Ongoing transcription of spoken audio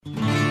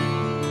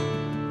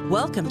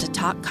Welcome to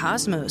Talk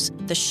Cosmos,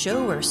 the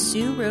show where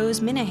Sue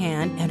Rose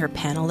Minahan and her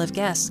panel of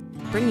guests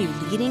bring you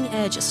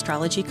leading-edge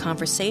astrology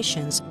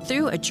conversations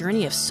through a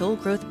journey of soul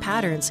growth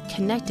patterns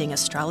connecting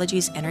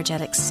astrology's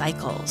energetic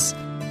cycles.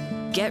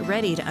 Get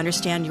ready to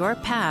understand your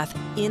path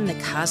in the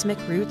cosmic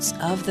roots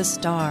of the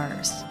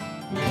stars.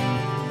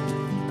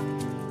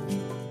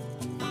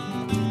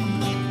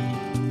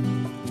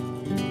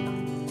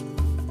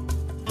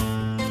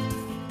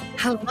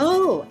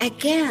 Hello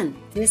again.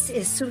 This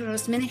is Sue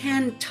Rose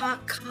Minahan,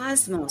 Talk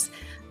Cosmos,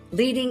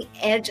 leading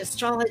edge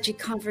astrology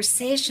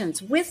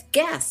conversations with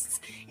guests.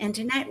 And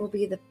tonight will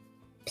be the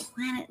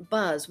Planet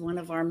Buzz, one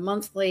of our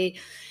monthly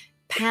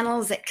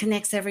panels that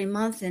connects every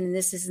month. And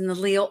this is in the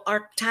Leo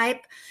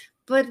archetype.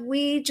 But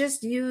we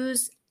just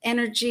use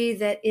energy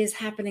that is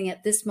happening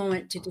at this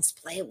moment to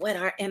display what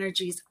our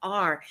energies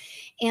are.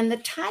 And the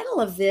title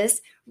of this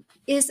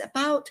is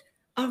about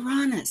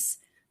Uranus,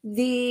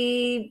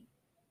 the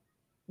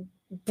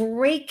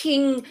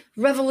breaking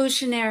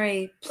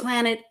revolutionary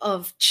planet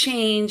of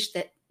change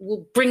that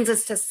brings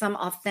us to some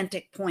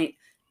authentic point.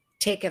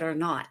 Take it or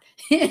not.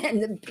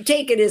 And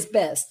take it is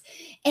best.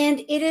 And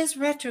it is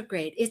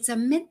retrograde. It's a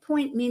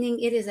midpoint, meaning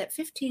it is at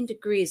 15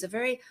 degrees, a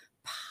very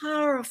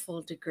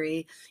powerful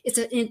degree.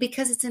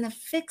 Because it's in a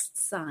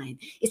fixed sign.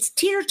 It's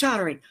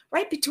teeter-tottering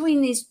right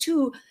between these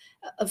two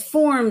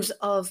forms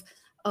of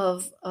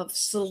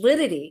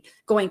solidity,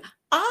 going,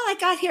 I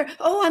got here.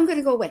 Oh, I'm going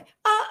to go away.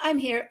 I'm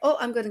here. Oh,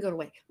 I'm going to go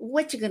away.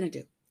 What you going to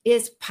do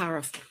is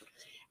powerful.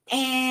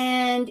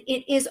 And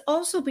it is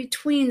also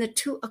between the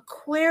two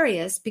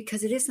Aquarius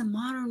because it is a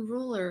modern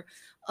ruler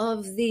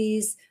of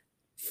these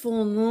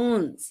full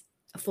moons.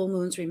 Full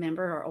moons,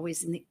 remember, are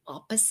always in the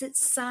opposite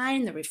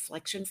sign, the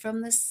reflection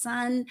from the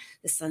sun.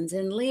 The sun's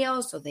in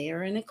Leo, so they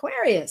are in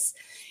Aquarius.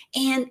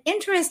 And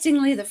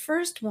interestingly, the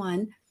first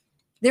one,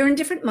 they're in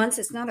different months.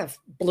 It's not a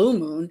blue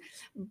moon,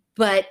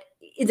 but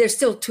there's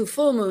still two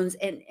full moons,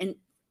 and you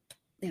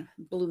know,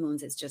 blue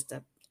moons is just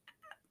a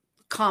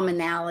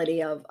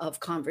commonality of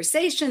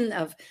conversation,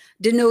 of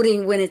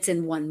denoting when it's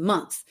in 1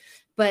 month.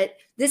 But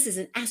this is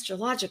an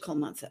astrological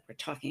month that we're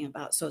talking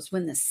about. So it's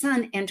when the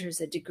sun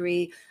enters a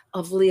degree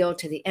of Leo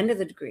to the end of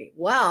the degree.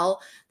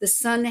 Well, the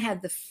sun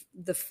had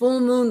the full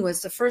moon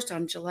was the first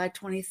on July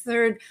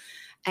 23rd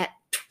at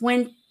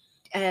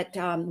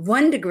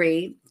 1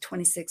 degree,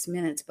 26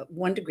 minutes, but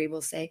 1 degree,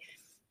 we'll say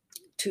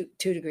 2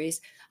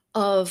 degrees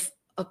of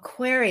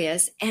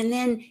Aquarius. And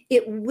then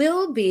it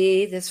will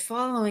be this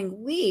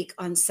following week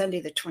on Sunday,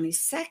 the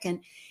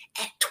 22nd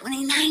at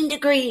 29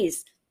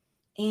 degrees.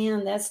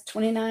 And that's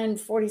 29,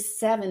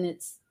 47.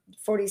 It's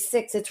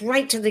 46. It's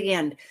right to the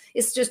end.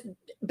 It's just,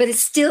 but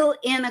it's still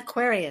in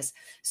Aquarius.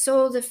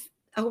 So the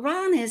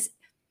Uranus,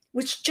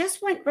 which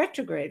just went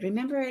retrograde,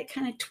 remember it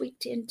kind of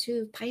tweaked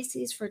into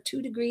Pisces for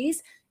 2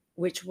 degrees,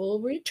 which will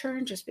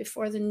return just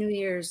before the New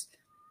Year's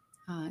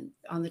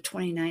on the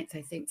 29th,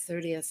 I think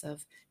 30th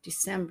of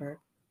December,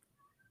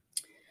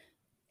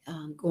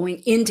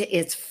 going into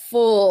its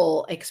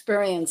full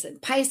experience in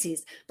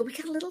Pisces. But we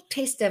got a little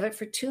taste of it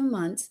for 2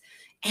 months,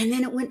 and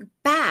then it went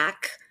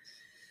back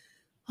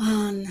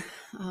on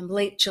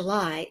late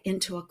July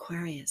into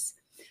Aquarius.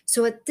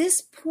 So at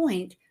this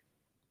point,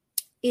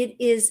 it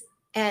is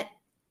at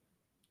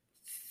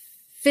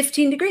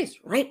 15 degrees,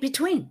 right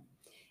between.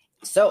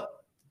 So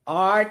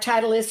our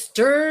title is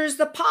Stirs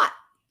the Pot.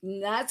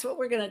 And that's what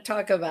we're going to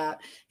talk about,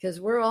 because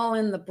we're all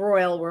in the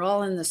broil. We're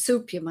all in the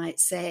soup, you might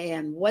say.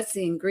 And what's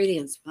the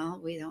ingredients?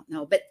 Well, we don't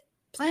know. But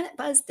Planet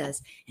Buzz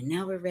does. And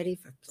now we're ready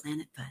for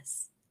Planet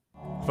Buzz.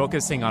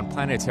 Focusing on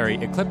planetary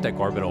ecliptic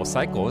orbital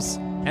cycles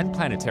and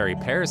planetary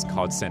pairs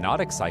called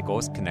synodic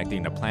cycles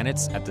connecting the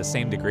planets at the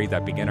same degree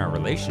that begin our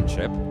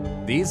relationship,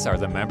 these are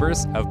the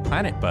members of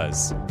Planet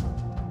Buzz.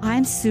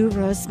 I'm Sue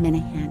Rose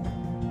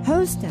Minahan,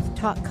 host of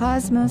Talk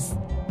Cosmos,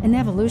 an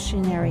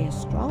evolutionary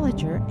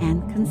astrologer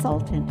and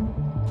consultant,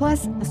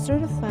 plus a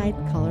certified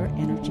color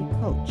energy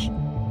coach.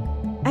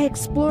 I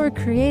explore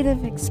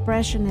creative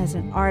expression as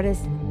an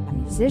artist, a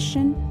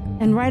musician,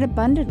 and write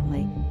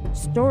abundantly,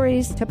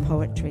 stories to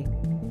poetry.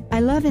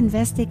 I love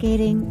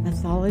investigating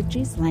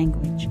mythology's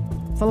language,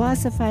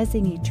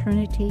 philosophizing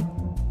eternity,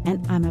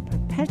 and I'm a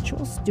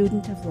perpetual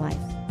student of life,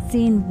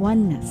 seeing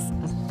oneness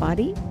of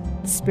body,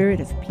 spirit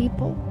of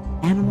people,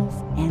 animals,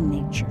 and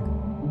nature.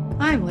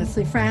 I'm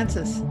Leslie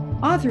Francis,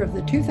 author of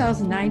the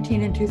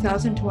 2019 and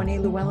 2020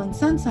 Llewellyn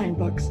Sun Sign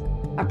books,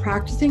 a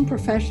practicing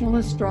professional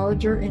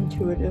astrologer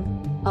intuitive,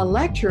 a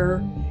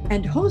lecturer,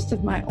 and host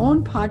of my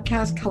own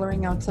podcast,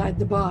 Coloring Outside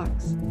the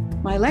Box.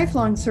 My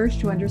lifelong search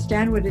to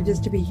understand what it is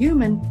to be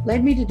human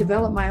led me to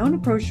develop my own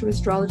approach to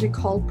astrology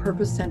called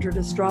purpose-centered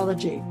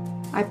astrology.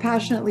 I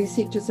passionately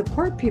seek to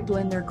support people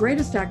in their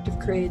greatest act of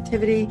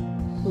creativity,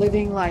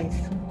 living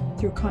life,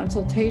 through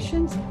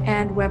consultations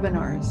and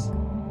webinars.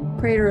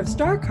 Creator of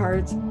Star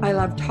Cards, I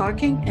love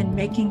talking and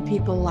making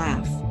people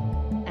laugh.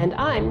 And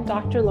I'm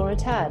Dr. Laura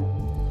Tad.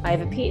 I have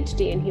a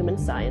PhD in human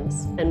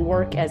science and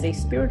work as a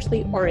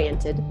spiritually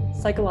oriented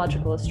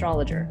psychological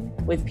astrologer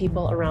with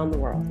people around the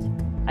world.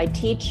 I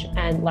teach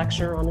and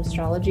lecture on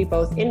astrology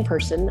both in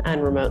person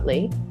and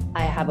remotely.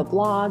 I have a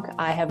blog.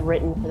 I have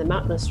written for the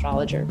Mountain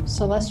Astrologer,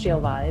 Celestial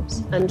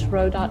Vibes, and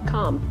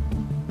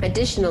Tarot.com.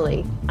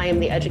 Additionally, I am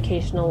the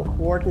educational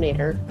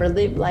coordinator for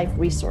Live Life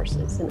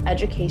Resources, an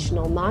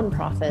educational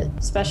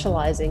nonprofit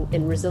specializing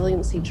in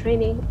resiliency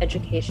training,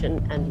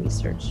 education, and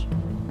research.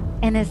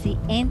 And as the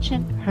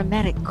ancient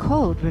Hermetic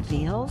code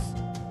reveals,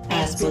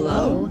 As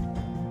below,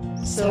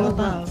 so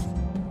above.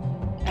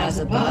 As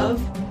above,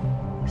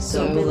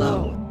 so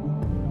below.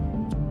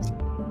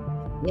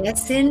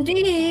 Yes,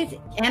 indeed.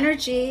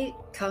 Energy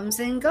comes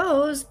and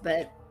goes,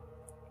 but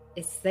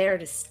it's there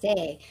to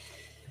stay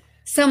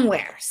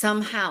somewhere,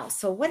 somehow.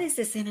 So what is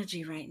this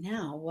energy right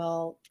now?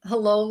 Well,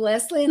 hello,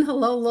 Leslie, and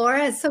hello,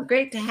 Laura. It's so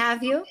great to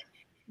have you.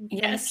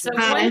 Yes. So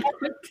one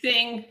quick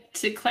thing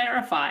to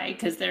clarify,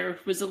 because there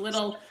was a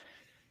little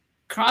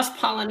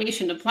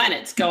cross-pollination of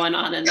planets going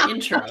on in the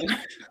intro.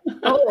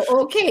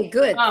 Oh, okay,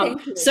 good.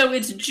 Thank you. So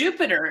it's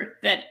Jupiter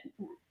that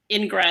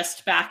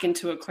ingressed back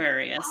into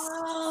Aquarius.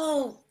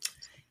 Oh,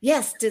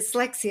 yes,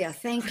 dyslexia.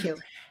 Thank you.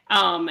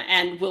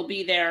 And will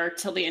be there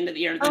till the end of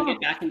the year, then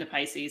get back into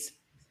Pisces.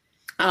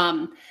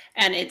 And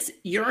it's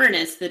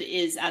Uranus that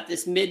is at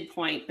this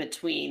midpoint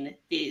between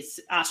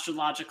these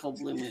astrological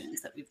blue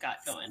moons that we've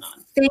got going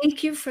on.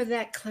 Thank you for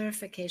that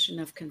clarification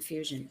of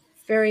confusion.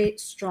 Very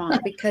strong,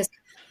 because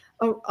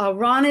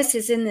Uranus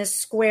is in this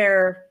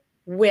square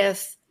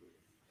with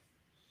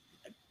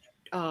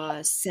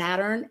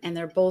Saturn, and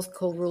they're both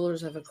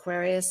co-rulers of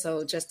Aquarius.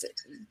 So just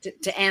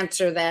to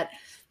answer that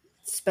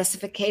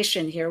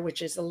specification here,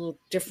 which is a little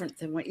different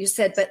than what you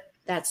said, but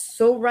that's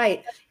so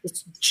right.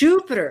 It's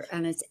Jupiter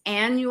and its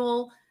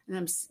annual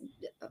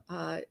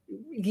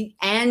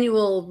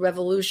annual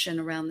revolution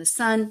around the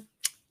sun.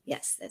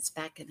 Yes, that's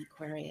back in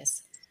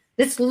Aquarius.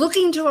 It's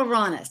looking to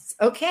Uranus.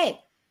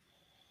 Okay.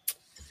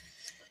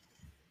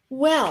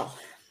 Well,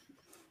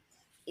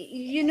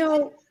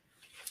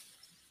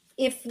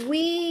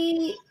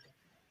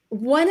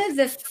 one of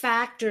the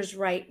factors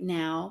right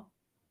now,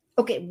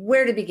 okay,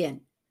 where to begin?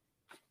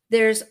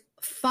 There's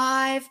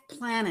 5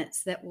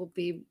 planets that will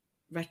be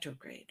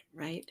retrograde,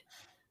 right?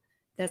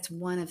 That's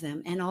one of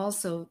them. And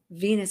also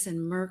Venus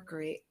and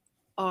Mercury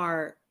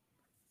are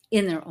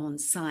in their own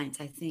signs.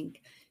 I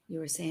think you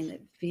were saying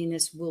that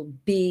Venus will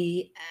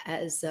be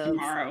as of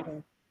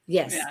tomorrow.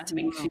 Yes. Yeah, I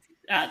mean, she's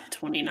at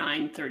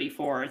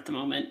 29:34 at the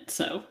moment.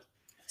 So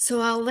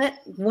I'll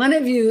let one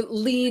of you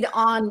lead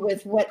on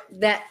with what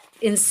that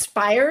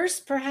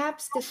inspires,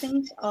 perhaps, to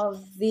think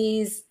of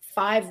these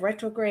 5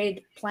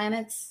 retrograde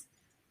planets,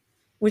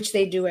 which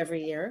they do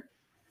every year,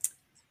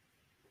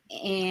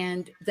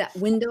 and that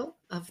window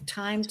of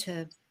time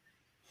to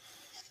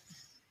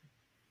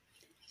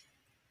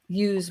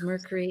use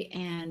Mercury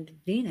and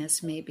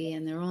Venus maybe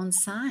in their own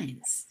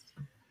signs.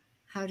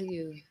 How do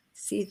you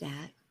see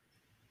that?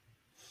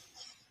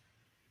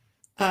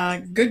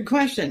 Good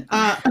question.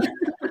 Well,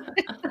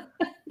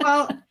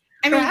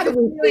 I mean, How do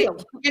we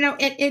feel?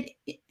 it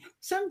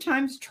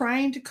sometimes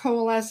trying to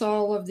coalesce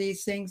all of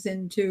these things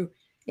into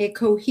a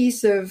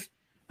cohesive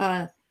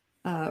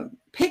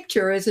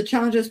picture is a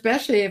challenge,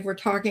 especially if we're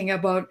talking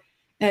about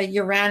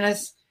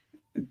Uranus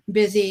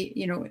busy,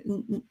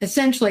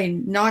 essentially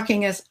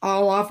knocking us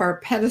all off our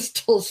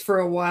pedestals for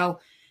a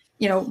while,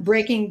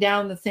 breaking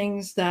down the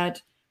things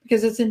that,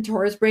 because it's in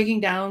Taurus, breaking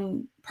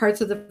down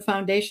parts of the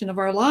foundation of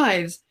our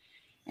lives.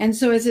 And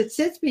so as it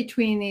sits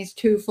between these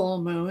 2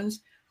 full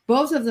moons,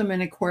 both of them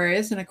in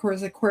Aquarius, and of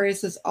course,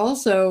 Aquarius is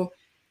also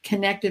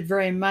connected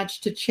very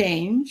much to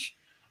change.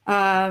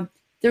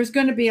 There's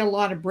going to be a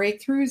lot of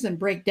breakthroughs and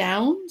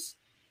breakdowns,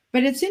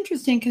 but it's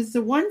interesting because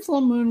the one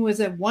full moon was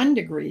at 1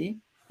 degree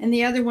and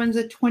the other one's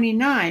at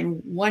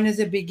 29. One is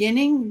a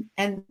beginning,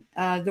 and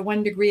the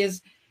 1 degree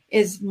is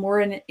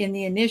more in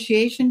the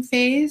initiation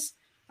phase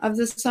of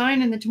the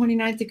sign, and the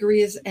 29th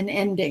degree is an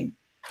ending.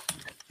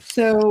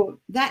 So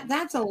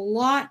that's a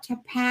lot to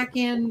pack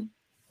in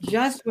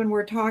just when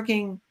we're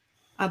talking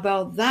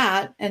about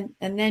that. And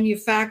then you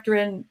factor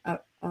in a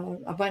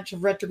bunch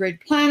of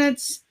retrograde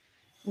planets,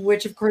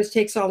 which of course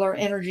takes all our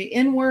energy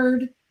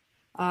inward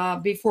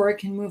before it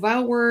can move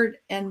outward.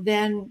 And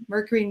then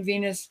Mercury and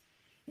Venus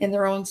in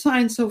their own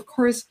signs. So of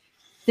course,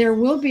 there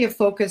will be a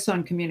focus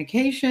on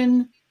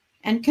communication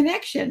and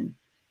connection.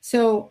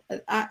 So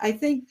I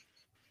think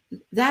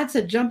that's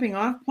a jumping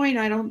off point.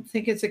 I don't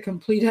think it's a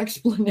complete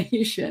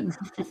explanation.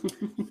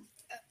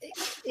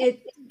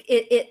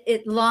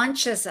 It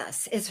launches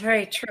us. It's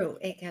very true.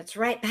 It gets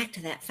right back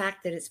to that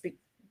fact that it's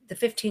the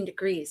 15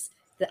 degrees,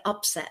 the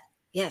upset.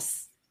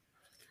 Yes.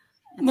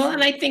 Well,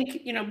 and I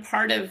think,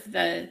 part of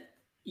the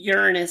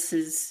Uranus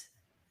is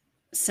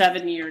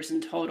 7 years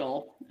in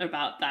total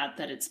about that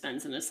it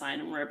spends in a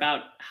sign, and we're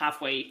about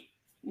halfway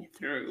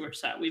through or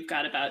so. We've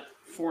got about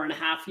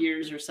 4.5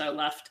 years or so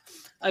left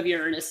of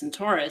Uranus and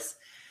Taurus.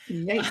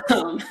 Yay.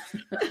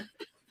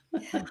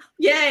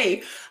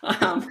 Yay.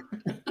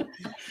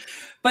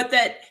 But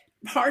that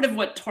part of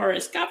what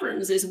Taurus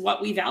governs is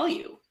what we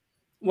value.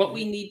 what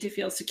we need to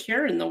feel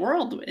secure in the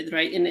world with,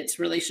 right? In its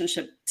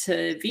relationship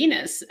to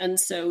Venus. And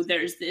so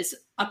there's this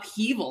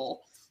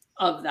upheaval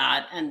of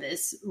that and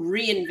this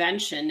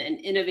reinvention and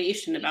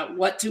innovation about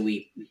what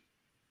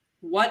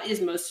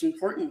is most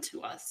important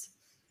to us.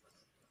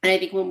 And I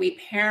think when we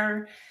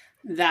pair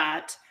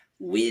that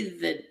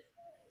with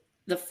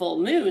the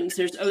full moons,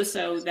 there's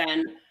also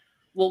then,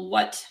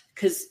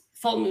 because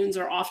full moons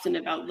are often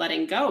about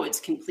letting go, it's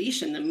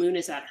completion. The moon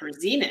is at her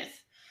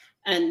zenith.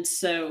 And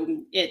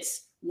so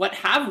it's, what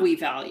have we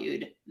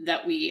valued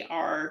that we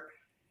are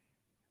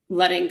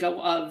letting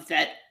go of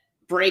that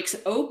breaks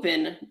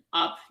open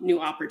up new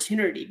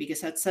opportunity?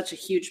 Because that's such a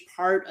huge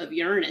part of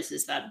Uranus,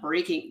 is that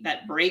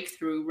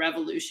breakthrough,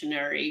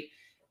 revolutionary,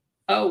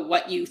 oh,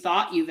 what you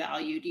thought you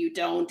valued, you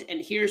don't.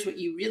 And here's what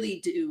you really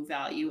do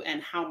value,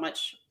 and how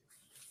much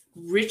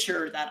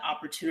richer that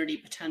opportunity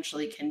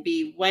potentially can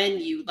be when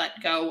you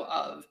let go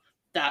of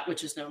that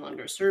which is no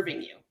longer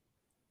serving you.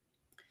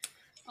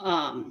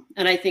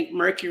 And I think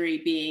Mercury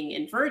being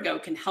in Virgo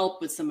can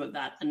help with some of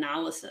that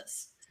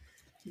analysis,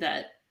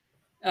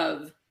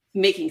 of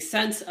making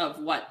sense of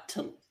what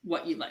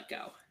you let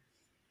go.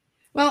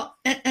 Well,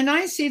 and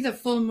I see the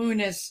full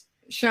moon as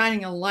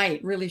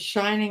really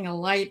shining a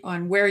light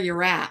on where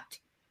you're at.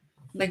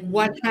 Like,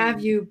 what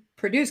have you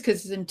produced?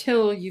 Because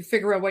until you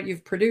figure out what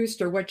you've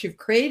produced or what you've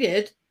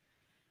created,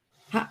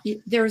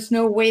 there's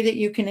no way that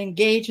you can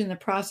engage in the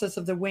process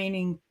of the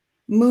waning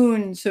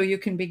moon, so you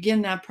can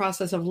begin that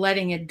process of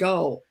letting it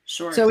go.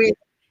 Sure.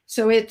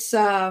 So it's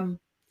the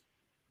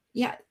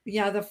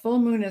full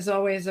moon is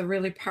always a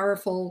really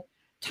powerful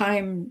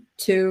time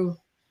to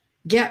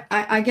get,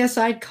 I guess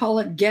I'd call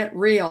it, get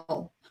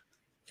real.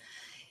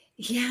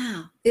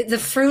 Yeah. The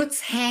fruits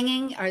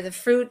hanging are the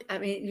fruit. I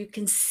mean, you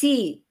can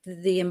see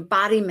the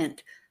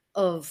embodiment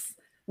of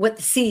what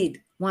the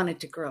seed wanted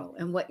to grow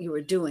and what you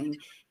were doing,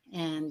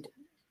 and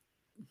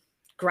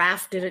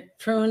grafted it,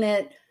 prune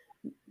it,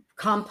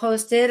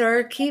 compost it,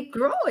 or keep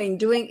growing,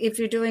 if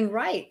you're doing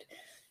right.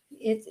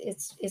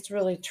 It's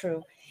really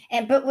true.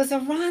 But with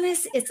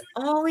Uranus, it's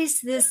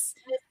always this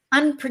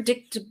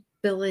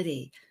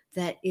unpredictability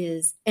that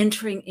is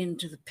entering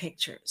into the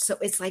picture. So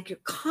it's like you're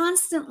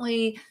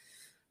constantly,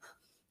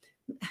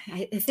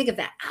 I think of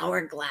that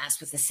hourglass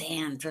with the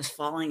sand just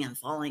falling and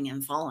falling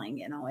and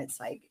falling. It's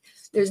like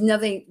there's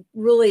nothing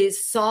really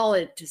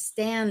solid to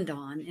stand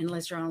on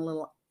unless you're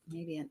on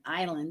maybe an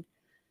island.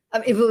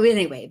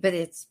 Anyway, but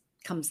it's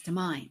comes to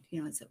mind.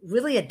 It's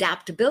really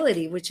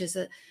adaptability, which is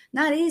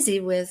not easy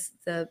with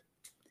the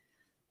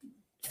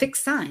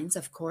fixed signs,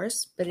 of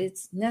course, but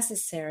it's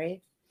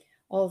necessary.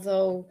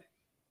 Although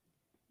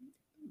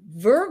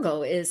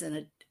Virgo is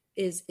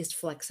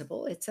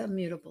flexible, it's a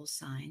mutable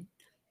sign.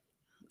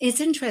 It's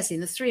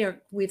interesting. The three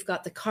we've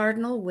got the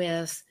cardinal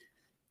with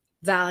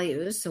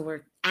values, so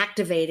we're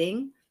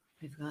activating.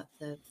 We've got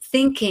the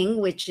thinking,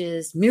 which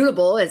is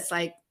mutable. It's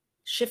like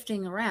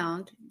shifting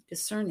around,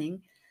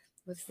 discerning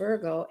with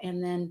Virgo,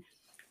 and then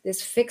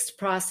this fixed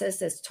process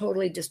that's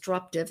totally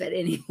disruptive at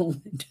any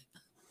moment.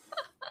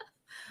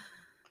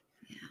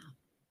 Yeah.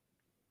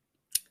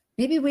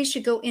 Maybe we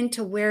should go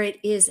into where it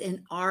is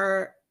in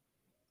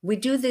we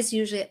do this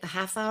usually at the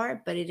half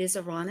hour, but it is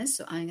Uranus,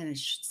 so I'm going to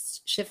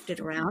shift it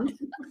around.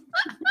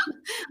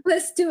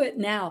 Let's do it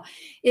now.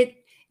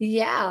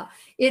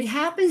 It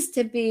happens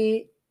to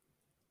be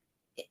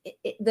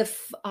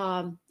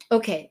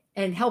okay,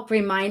 and help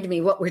remind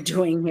me what we're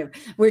doing here.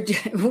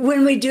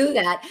 When we do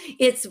that,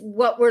 it's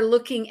what we're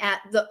looking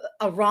at, the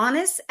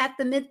Uranus at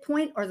the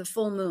midpoint or the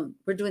full moon.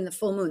 We're doing the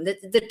full moon,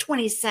 the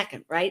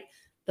 22nd, right?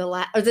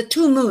 Or the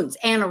two moons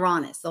and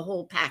Uranus, the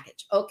whole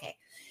package. Okay,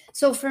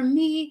 so for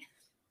me,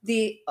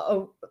 the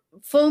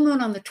full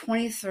moon on the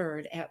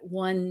 23rd at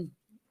 1,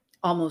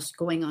 almost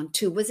going on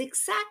 2, was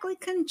exactly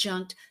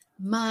conjunct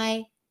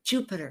my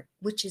Jupiter,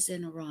 which is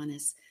in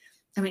Uranus.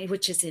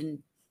 Which is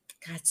in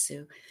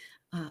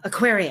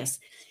Aquarius.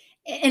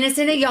 And it's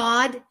in a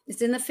yod.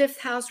 It's in the 5th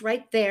house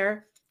right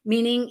there,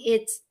 meaning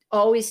it's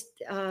always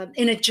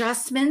in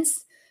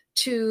adjustments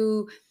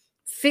to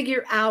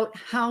figure out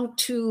how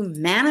to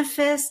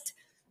manifest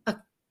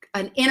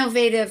an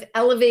innovative,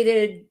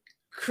 elevated,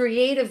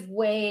 creative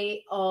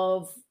way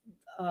of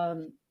a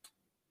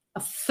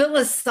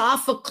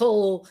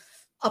philosophical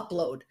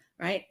upload.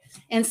 Right.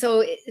 And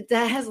so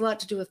that has a lot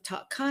to do with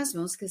Talk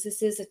Cosmos, because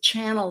this is a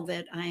channel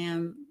that I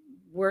am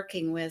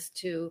working with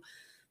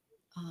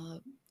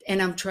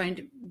and I'm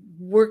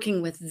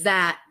working with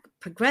that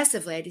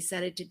progressively. I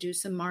decided to do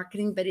some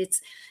marketing, but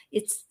it's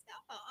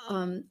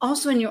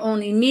also in your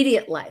own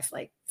immediate life,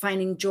 like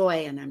finding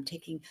joy. And I'm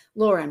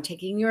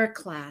taking your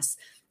class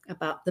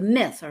about the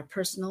myth, our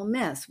personal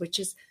myth, which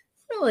is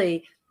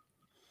really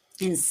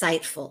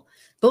insightful.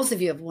 Both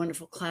of you have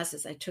wonderful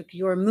classes. I took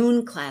your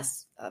moon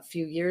class a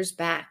few years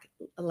back,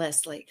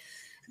 Leslie,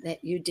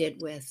 that you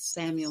did with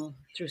Samuel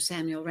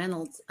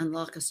Reynolds,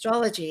 Unlock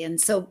Astrology. And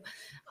so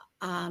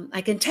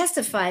I can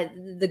testify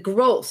the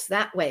growth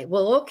that way.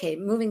 Well, okay,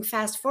 moving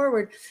fast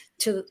forward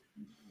to,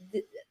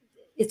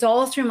 it's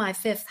all through my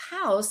 5th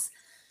house.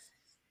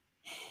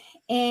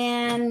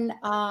 And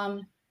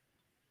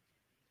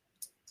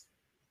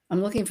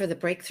I'm looking for the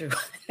breakthrough.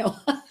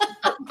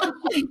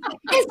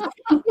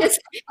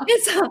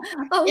 it's a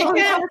long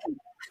time.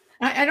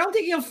 I don't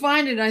think you'll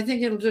find it. I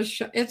think it'll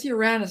just it's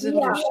Uranus.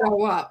 It'll just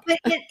show up. But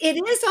it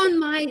is on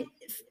my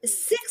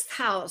 6th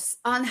house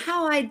on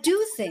how I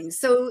do things.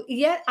 So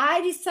yet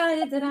I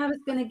decided that I was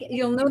going to get,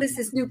 you'll notice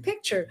this new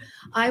picture.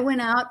 I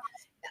went out,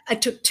 I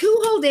took 2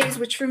 whole days,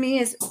 which for me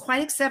is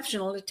quite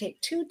exceptional to take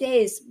 2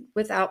 days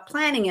without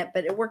planning it,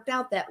 but it worked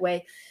out that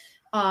way.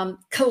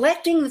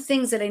 Collecting the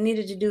things that I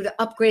needed to do to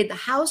upgrade the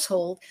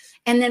household,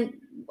 and then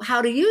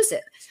how to use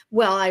it.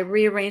 Well, I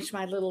rearranged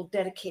my little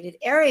dedicated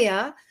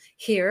area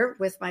here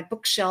with my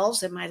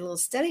bookshelves and my little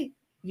study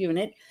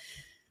unit,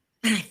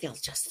 and I feel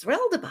just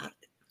thrilled about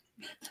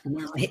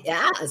it.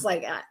 Yeah, it's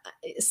like,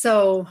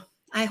 so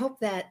I hope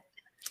that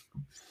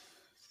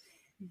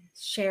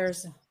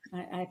shares.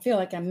 I feel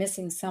like I'm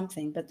missing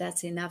something, but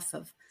that's enough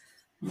of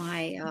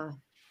my,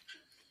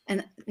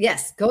 and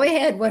yes, go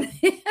ahead. What,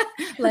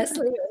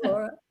 Leslie or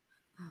Laura?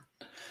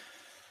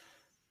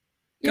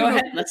 Go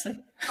ahead, Leslie.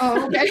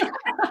 Oh, okay.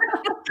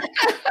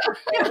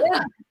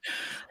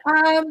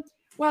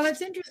 Well,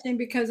 it's interesting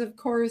because, of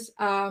course,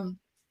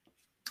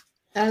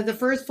 the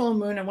first full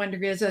moon at 1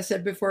 degree, as I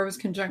said before, was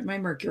conjunct my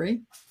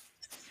Mercury.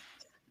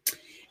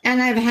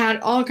 And I've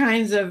had all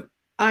kinds of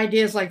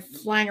ideas like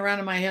flying around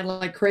in my head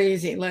like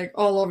crazy, like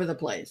all over the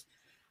place.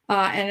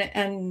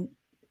 And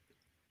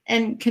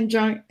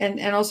conjunct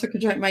and also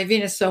conjunct my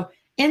Venus. So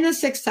in the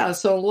 6th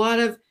house, so a lot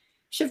of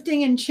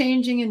shifting and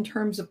changing in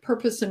terms of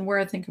purpose and where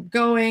I think I'm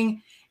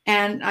going.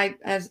 And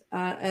as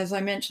I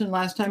mentioned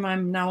last time,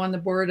 I'm now on the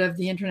board of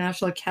the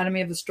International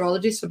Academy of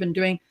Astrology. So I've been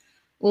doing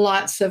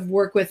lots of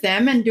work with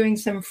them and doing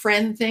some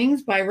friend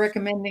things by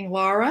recommending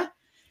Laura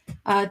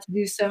to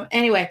do some.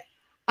 Anyway,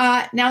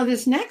 now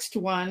this next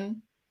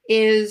one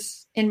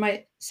is in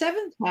my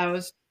 7th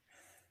house,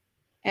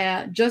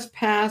 just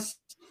past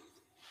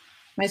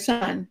my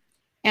sun.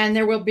 And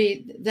there will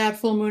be, that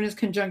full moon is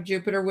conjunct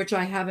Jupiter, which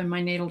I have in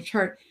my natal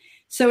chart.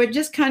 So it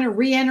just kind of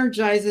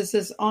re-energizes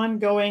this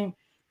ongoing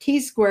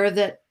T-square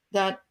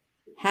that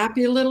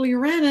happy little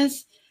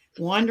Uranus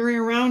wandering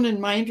around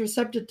in my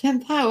intercepted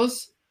 10th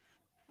house,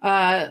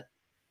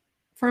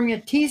 forming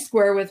a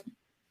T-square with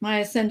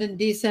my ascendant,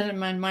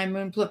 descendant, and my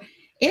moon.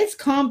 It's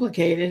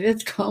complicated.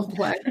 It's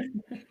complex.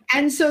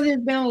 And so there's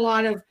been a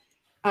lot of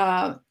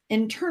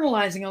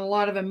internalizing, a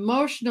lot of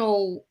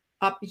emotional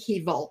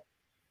upheaval.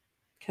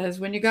 Because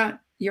when you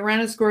got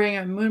Uranus squaring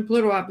a moon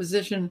Pluto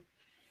opposition,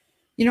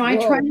 you know, I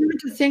try not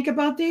to think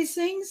about these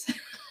things.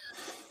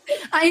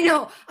 I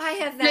know I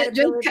have that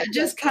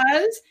just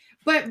because,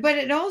 but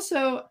it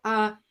also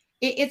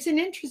it's an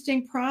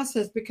interesting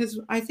process because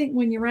I think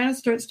when Uranus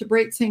starts to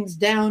break things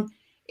down,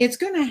 it's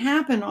going to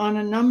happen on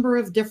a number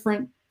of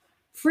different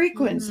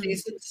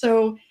frequencies. Mm-hmm.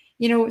 So,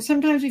 you know,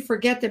 sometimes we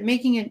forget that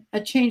making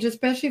a change,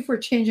 especially if we're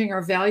changing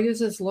our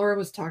values, as Laura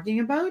was talking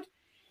about,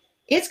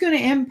 it's going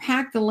to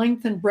impact the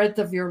length and breadth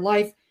of your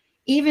life,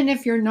 even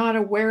if you're not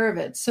aware of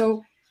it.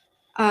 So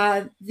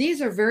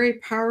these are very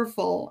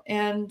powerful.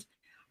 And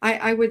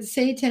I would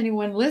say to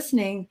anyone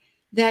listening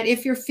that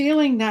if you're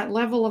feeling that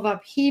level of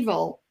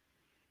upheaval,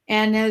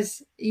 and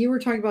as you were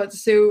talking about,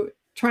 Sue,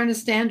 trying to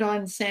stand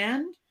on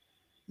sand,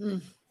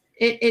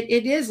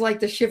 it is like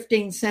the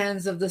shifting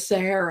sands of the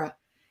Sahara.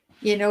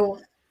 You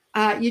know,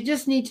 you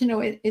just need to know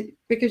it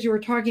because you were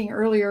talking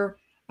earlier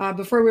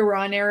before we were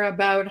on air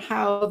about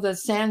how the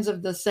sands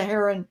of the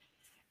Sahara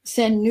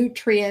send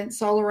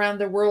nutrients all around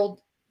the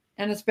world,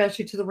 and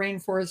especially to the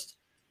rainforest.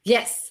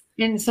 Yes.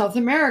 In South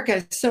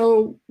America.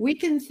 So we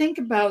can think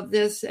about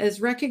this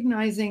as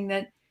recognizing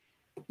that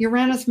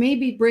Uranus may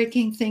be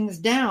breaking things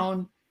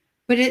down,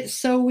 but it's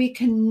so we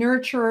can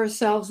nurture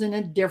ourselves in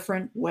a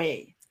different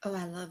way. Oh,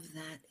 I love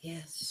that.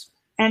 Yes.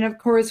 And of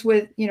course,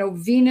 with, you know,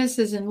 Venus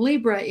is in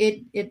Libra,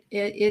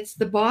 it's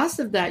the boss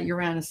of that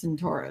Uranus in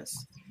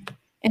Taurus.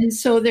 And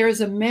so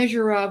there's a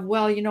measure of,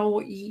 well, you know,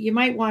 you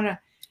might want to,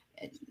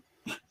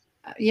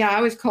 I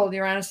always call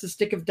Uranus the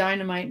stick of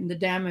dynamite in the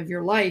dam of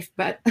your life,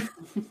 but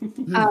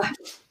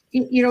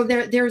you know,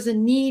 there's a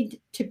need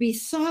to be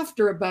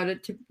softer about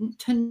it,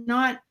 to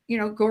not, you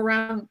know, go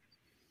around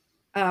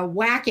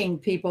whacking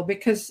people,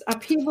 because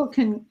upheaval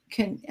can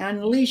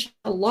unleash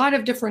a lot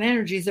of different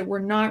energies that we're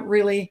not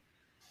really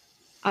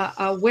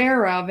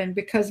aware of. And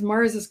because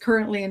Mars is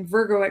currently in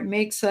Virgo, it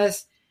makes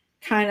us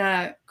kind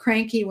of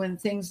cranky when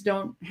things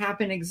don't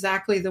happen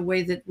exactly the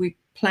way that we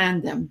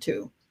planned them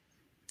to.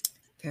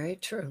 Very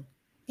true.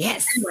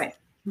 Yes. Anyway,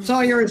 it's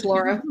all yours,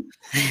 Laura.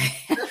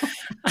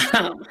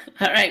 All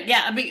right.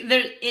 Yeah. I mean,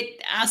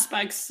 it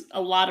aspects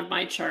a lot of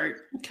my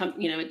chart.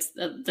 You know, it's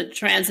the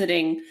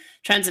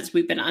transits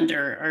we've been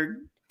under are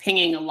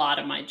pinging a lot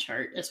of my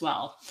chart as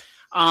well.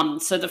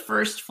 So the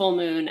first full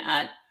moon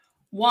at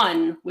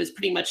 1 was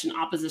pretty much in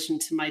opposition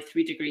to my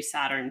 3-degree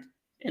Saturn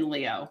in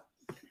Leo,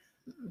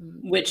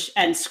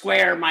 and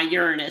square my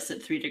Uranus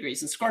at 3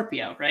 degrees in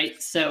Scorpio.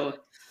 Right. So,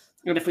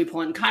 and if we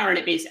pull in Chiron,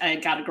 I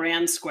got a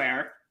grand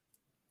square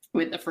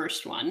with the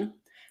first one,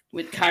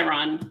 with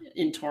Chiron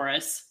in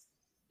Taurus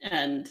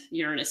and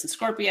Uranus in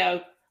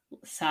Scorpio,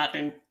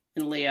 Saturn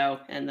in Leo,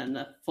 and then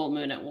the full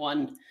moon at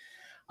 1.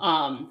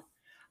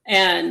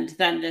 And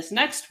then this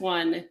next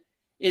one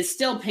is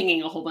still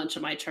pinging a whole bunch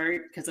of my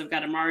chart because I've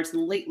got a Mars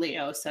in late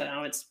Leo. So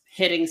now it's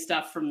hitting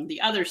stuff from the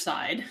other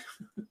side.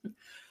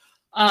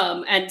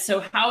 And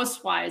so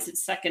house-wise,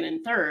 it's 2nd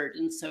and 3rd.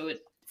 And so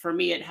for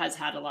me, it has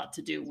had a lot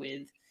to do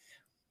with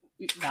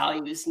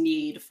values,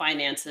 need,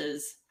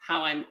 finances,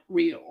 how I'm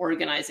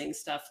reorganizing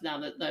stuff now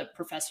that the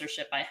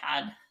professorship I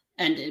had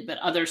ended, but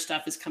other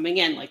stuff is coming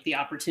in, like the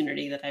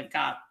opportunity that I've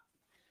got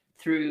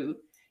through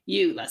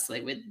you,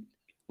 Leslie,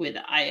 with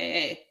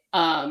IAA.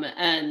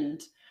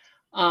 And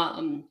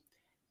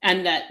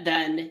that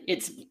then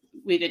it's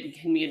within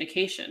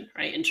communication,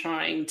 right? And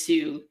trying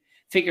to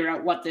figure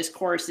out what this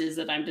course is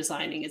that I'm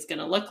designing is going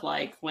to look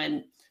like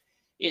when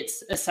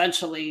it's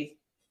essentially,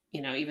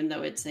 even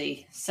though it's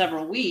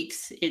several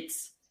weeks,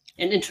 it's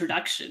an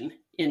introduction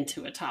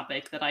into a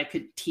topic that I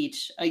could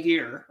teach a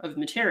year of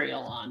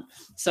material on.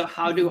 So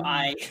how do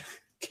I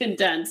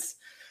condense,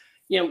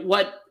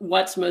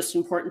 what's most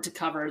important to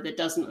cover that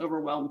doesn't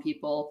overwhelm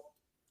people?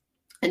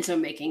 And so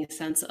making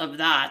sense of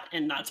that.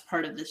 And that's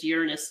part of this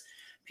Uranus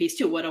piece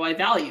too. What do I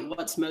value?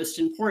 What's most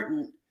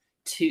important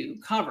to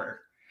cover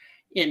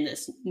in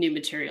this new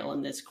material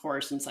in this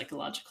course in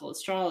psychological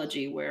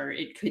astrology, where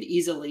it could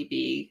easily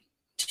be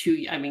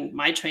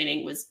my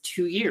training was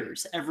 2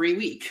 years every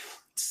week.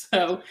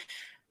 So,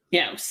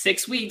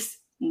 6 weeks,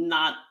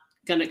 not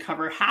going to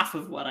cover half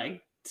of what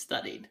I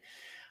studied.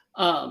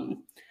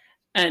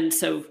 And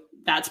so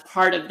that's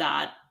part of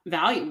that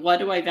value. What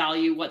do I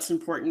value? What's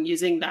important?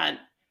 Using that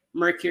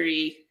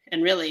Mercury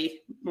and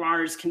really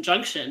Mars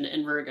conjunction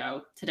in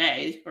Virgo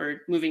today,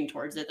 or moving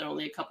towards it, they're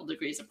only a couple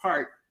degrees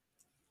apart,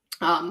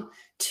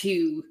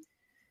 to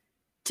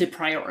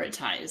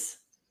prioritize,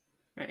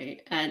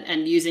 right?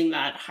 And using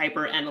that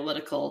hyper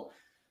analytical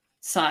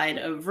side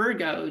of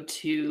Virgo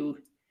to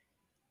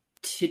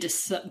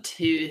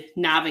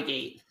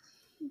navigate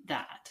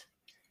that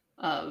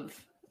of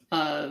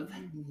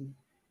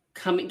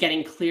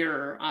getting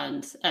clearer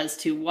on as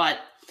to what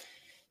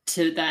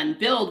to then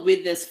build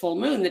with this full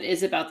moon that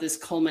is about this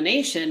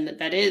culmination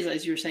that is,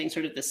 as you were saying,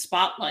 sort of the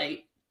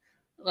spotlight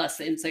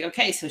lesson. It's like,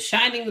 okay, so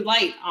shining the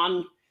light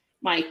on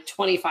my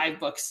 25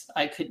 books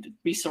I could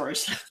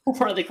resource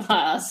for the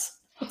class.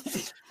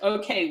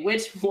 Okay,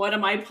 what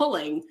am I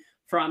pulling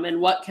from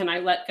and what can I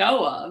let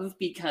go of?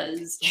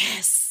 Because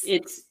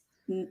it's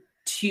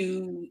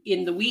too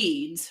in the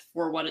weeds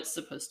for what it's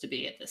supposed to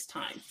be at this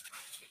time.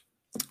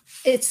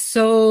 It's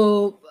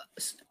so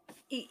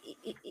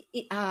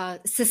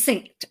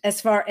succinct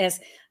as far as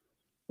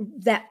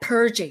that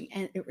purging.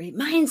 And it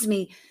reminds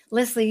me,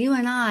 Leslie, you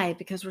and I,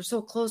 because we're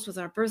so close with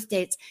our birth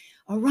dates,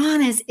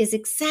 Uranus is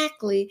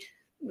exactly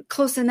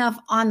close enough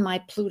on my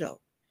Pluto.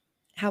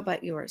 How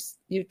about yours?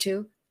 You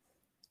too?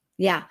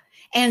 Yeah.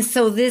 And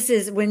so this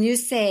is, when you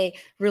say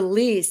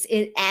release,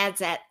 it adds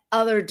that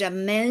other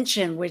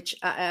dimension, which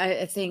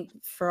I think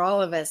for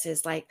all of us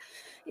is like,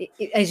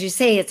 as you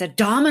say, it's a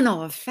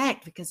domino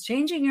effect, because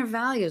changing your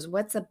values,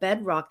 what's a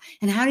bedrock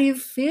and how do you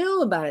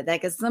feel about it?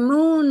 That gets the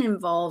moon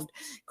involved.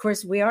 Of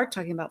course, we are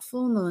talking about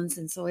full moons.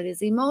 And so it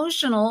is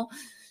emotional.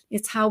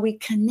 It's how we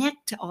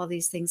connect to all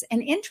these things.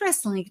 And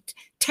interestingly,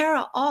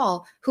 Tara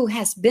All, who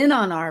has been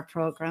on our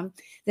program,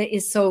 that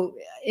is so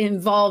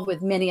involved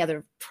with many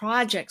other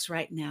projects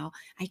right now.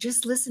 I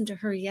just listened to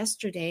her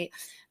yesterday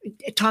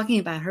talking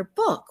about her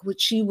book, which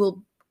she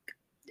will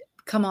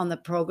come on the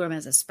program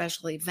as a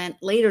special event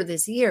later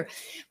this year.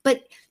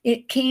 But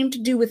it came to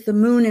do with the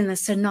moon and the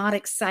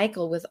synodic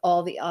cycle with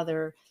all the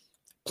other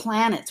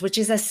planets, which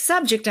is a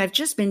subject I've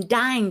just been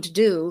dying to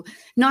do,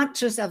 not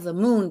just of the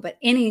moon, but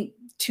any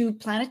two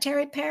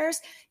planetary pairs,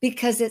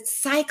 because its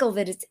cycle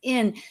that it's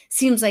in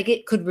seems like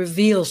it could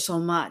reveal so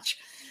much.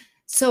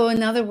 So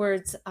in other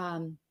words,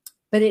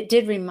 but it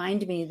did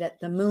remind me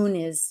that the moon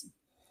is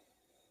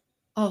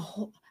a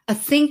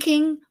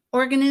thinking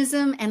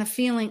organism and a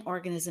feeling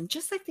organism,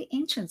 just like the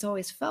ancients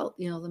always felt,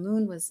 the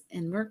moon was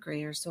and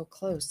Mercury are so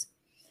close.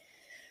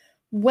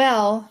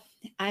 Well,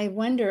 I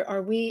wonder,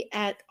 are we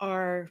at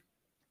our,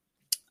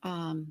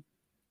 no,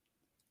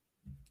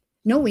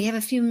 we have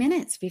a few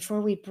minutes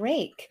before we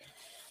break.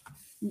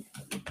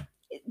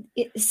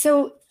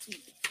 So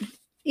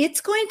it's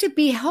going to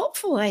be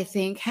helpful, I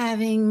think,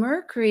 having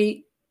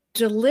Mercury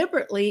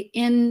deliberately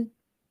in,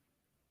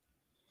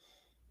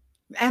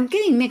 I'm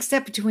getting mixed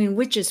up between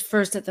which is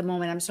first at the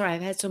moment. I'm sorry,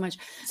 I've had so much.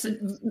 So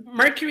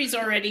Mercury's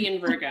already in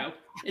Virgo.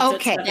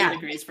 It's at 7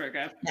 degrees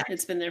Virgo. Yeah.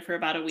 It's been there for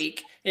about a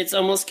week. It's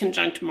almost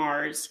conjunct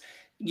Mars.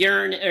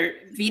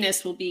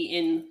 Venus will be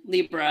in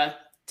Libra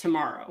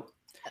tomorrow.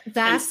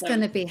 That's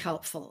going to be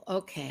helpful.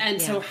 Okay. And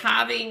so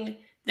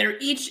they're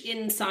each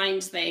in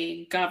signs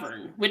they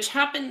govern, which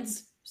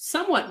happens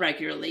somewhat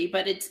regularly,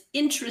 but it's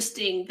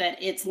interesting that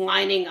it's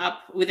lining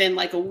up within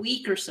like a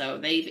week or so.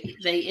 They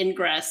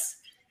ingress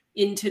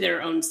into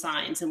their own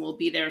signs and will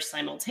be there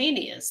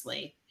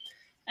simultaneously.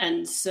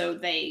 And so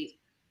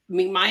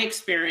my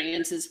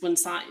experience is when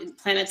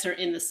planets are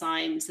in the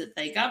signs that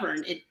they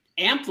govern, it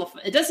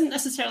amplifies. It doesn't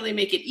necessarily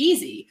make it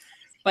easy,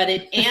 but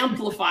it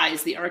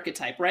amplifies the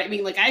archetype, right? I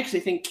mean, like, I actually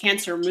think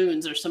Cancer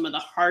moons are some of the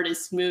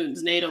hardest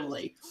moons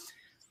natively,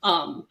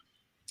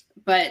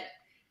 but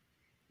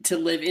to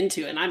live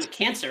into, and I'm a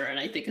Cancer, and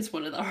I think it's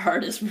one of the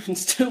hardest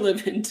moons to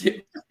live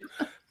into,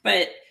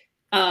 but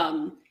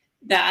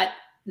that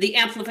the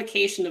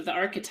amplification of the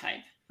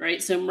archetype,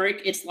 right? So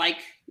it's like,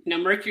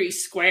 Mercury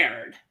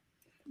squared,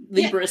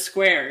 Libra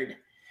squared,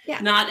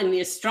 not in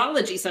the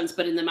astrology sense,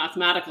 but in the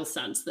mathematical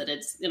sense that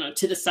it's,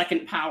 to the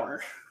second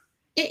power.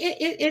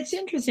 It's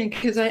interesting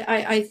because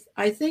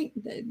I think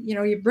that,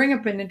 you bring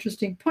up an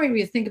interesting point when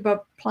you think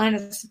about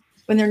planets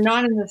when they're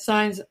not in the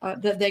signs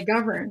that they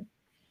govern.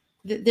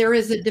 There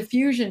is a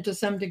diffusion to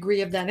some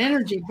degree of that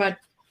energy, but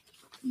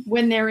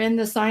when they're in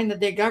the sign that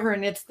they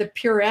govern, it's the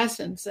pure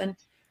essence. And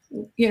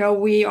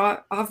we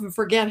often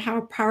forget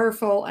how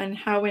powerful and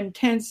how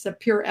intense the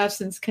pure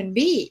essence can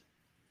be,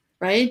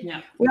 right?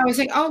 Yeah. We always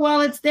think, oh,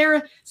 well, it's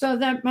there, so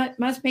that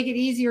must make it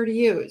easier to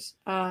use.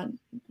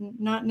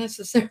 Not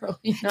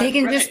necessarily. They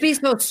can just be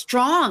so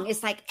strong.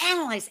 It's like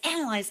analyze,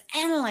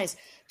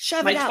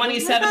 shove it out.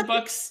 27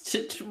 books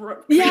to create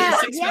a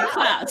 6-month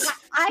class.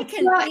 I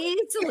can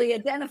easily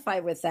identify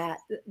with that.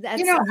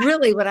 That's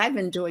really what I've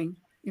been doing.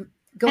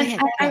 Go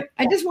ahead. I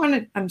just want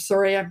to, I'm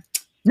sorry.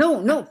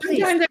 No, please.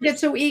 Sometimes I get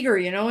so eager,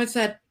 it's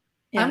that.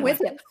 I'm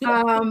with you.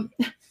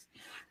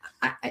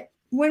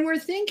 When we're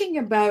thinking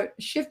about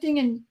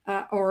shifting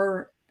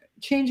or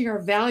changing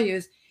our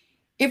values,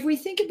 if we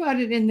think about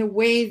it in the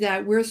way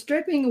that we're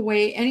stripping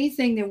away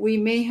anything that we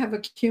may have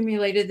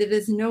accumulated that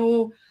is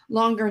no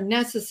longer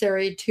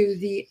necessary to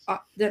the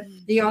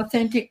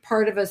authentic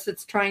part of us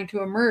that's trying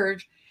to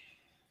emerge,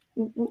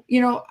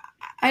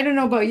 I don't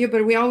know about you,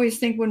 but we always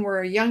think when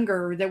we're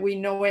younger that we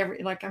know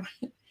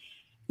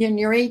and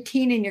you're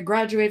 18 and you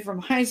graduate from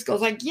high school,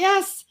 it's like,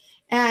 yes.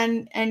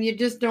 And you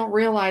just don't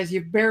realize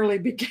you've barely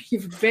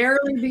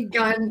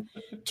begun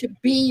to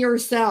be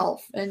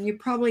yourself. And you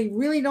probably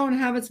really don't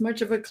have as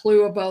much of a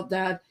clue about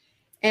that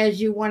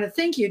as you want to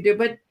think you do.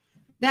 But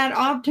that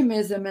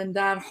optimism and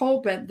that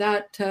hope at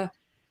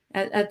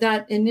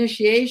that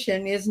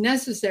initiation is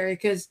necessary,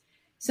 because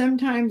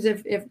sometimes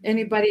if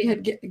anybody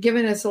had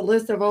given us a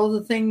list of all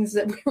the things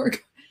that we were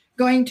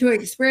going to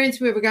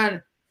experience, we would have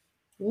gone,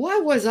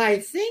 what was I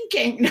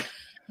thinking?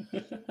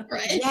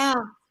 Right? Yeah.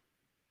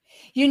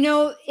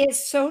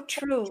 It's so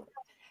true.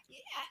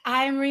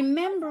 I'm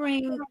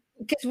remembering,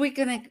 because we're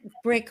going to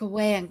break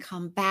away and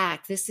come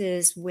back. This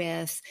is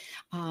with,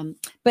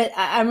 but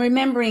I'm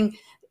remembering,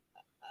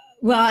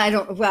 we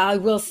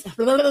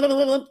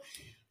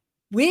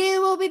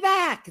will be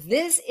back.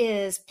 This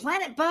is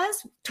Planet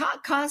Buzz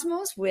Talk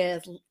Cosmos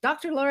with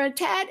Dr. Laura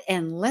Tad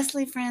and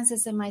Leslie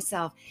Francis and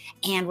myself.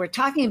 And we're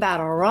talking about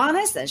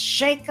Uranus, a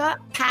shake-up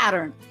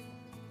pattern.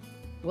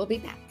 We'll be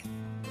back.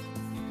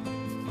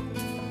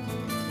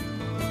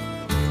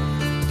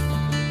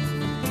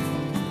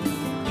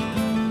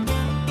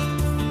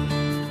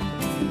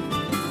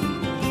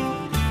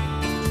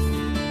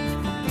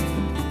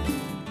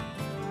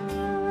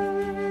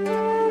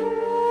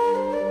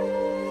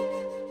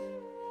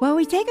 While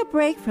we take a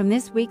break from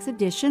this week's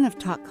edition of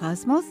Talk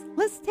Cosmos,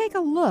 let's take a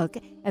look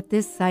at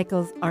this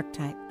cycle's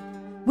archetype.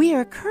 We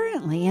are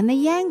currently in the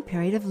Yang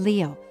period of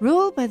Leo,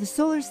 ruled by the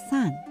solar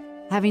sun.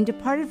 Having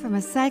departed from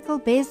a cycle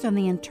based on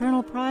the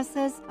internal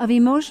process of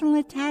emotional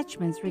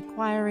attachments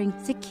requiring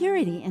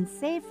security and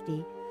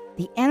safety,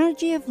 the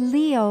energy of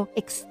Leo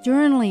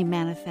externally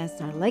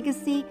manifests our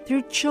legacy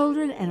through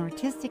children and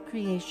artistic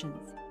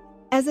creations.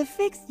 As a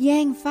fixed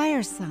Yang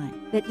fire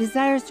sign that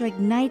desires to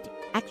ignite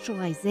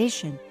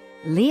actualization,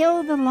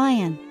 Leo the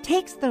lion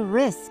takes the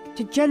risk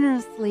to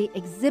generously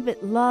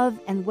exhibit love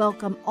and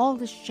welcome all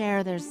to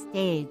share their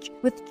stage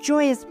with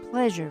joyous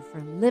pleasure for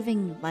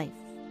living life.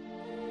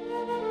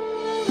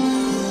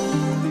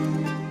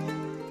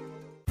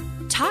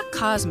 Talk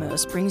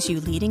Cosmos brings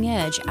you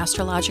leading-edge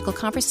astrological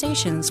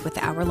conversations with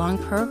hour-long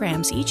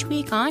programs each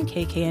week on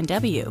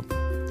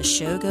KKNW. The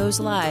show goes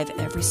live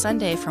every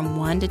Sunday from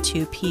 1 to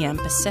 2 p.m.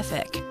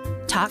 Pacific.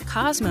 Talk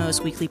Cosmos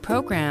weekly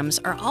programs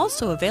are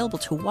also available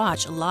to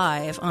watch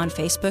live on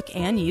Facebook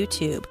and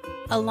YouTube,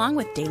 along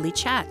with daily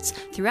chats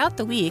throughout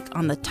the week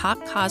on the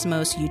Talk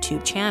Cosmos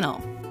YouTube channel.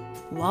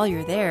 While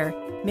you're there,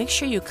 make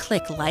sure you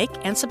click like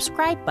and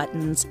subscribe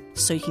buttons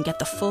so you can get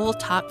the full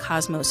Talk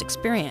Cosmos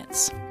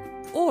experience.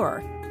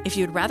 Or, if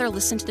you'd rather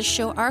listen to the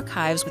show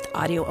archives with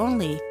audio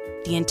only,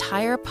 the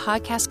entire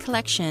podcast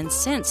collection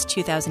since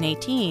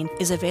 2018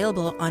 is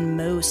available on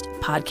most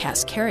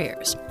podcast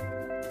carriers.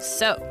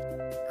 So,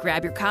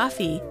 grab your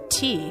coffee,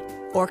 tea,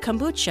 or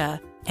kombucha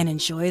and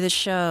enjoy the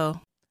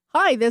show.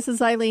 Hi, this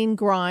is Eileen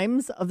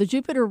Grimes of the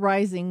Jupiter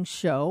Rising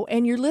Show,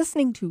 and you're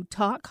listening to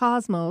Talk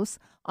Cosmos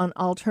on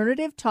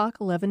Alternative Talk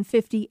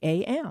 1150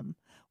 AM,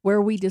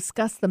 where we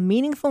discuss the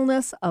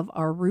meaningfulness of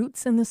our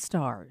roots in the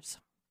stars.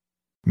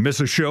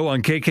 Miss a show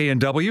on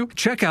KKNW?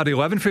 Check out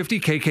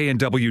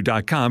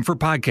 1150kknw.com for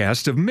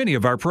podcasts of many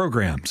of our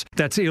programs.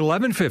 That's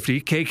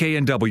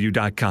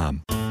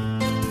 1150kknw.com.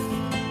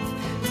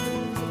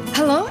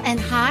 Hello and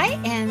hi,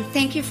 and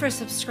thank you for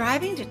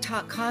subscribing to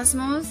Talk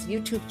Cosmos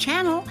YouTube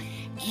channel.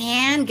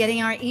 and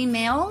getting our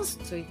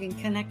emails so you can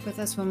connect with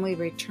us when we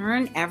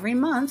return every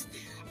month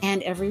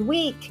and every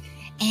week.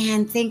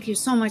 And thank you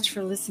so much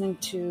for listening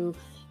to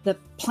the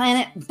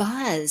Planet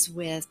Buzz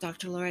with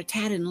Dr. Laura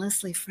Tadd and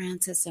Leslie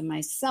Francis and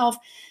myself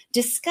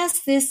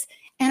discuss this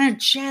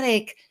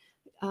energetic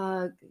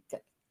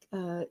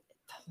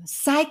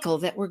cycle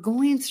that we're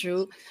going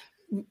through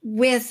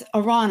with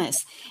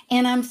Uranus.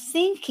 And I'm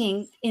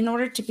thinking, in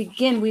order to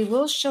begin, we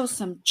will show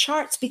some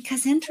charts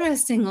because,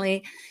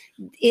 interestingly,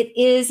 it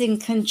is in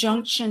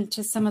conjunction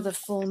to some of the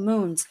full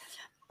moons.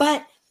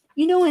 But,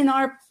 you know, in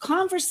our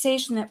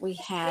conversation that we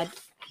had,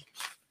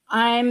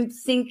 I'm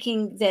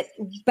thinking that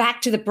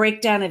back to the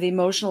breakdown of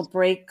emotional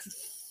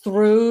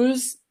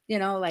breakthroughs, you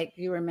know, like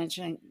you were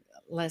mentioning,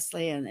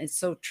 Leslie, and it's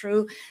so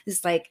true.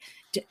 It's like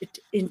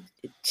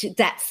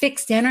that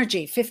fixed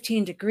energy,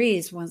 15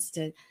 degrees, wants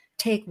to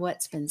take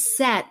what's been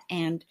set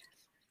and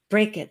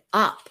break it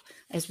up,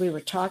 as we were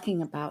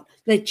talking about,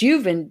 that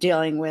you've been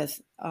dealing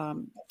with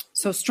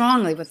so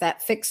strongly with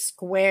that fixed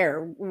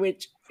square,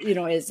 which, you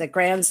know, is a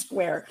grand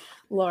square,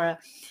 Laura.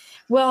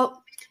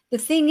 Well, the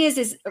thing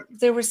is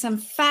there were some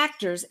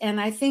factors, and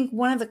I think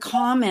one of the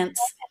comments,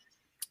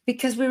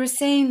 because we were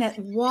saying that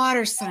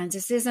water signs,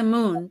 this is a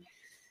moon,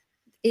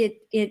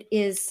 it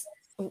is,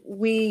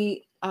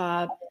 we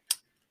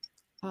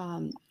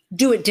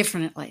do it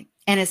differently,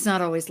 and it's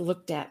not always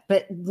looked at.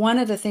 But one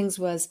of the things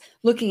was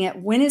looking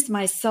at, when is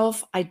my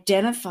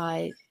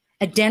self-identity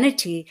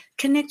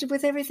connected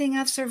with everything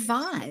I've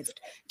survived?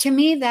 To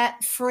me,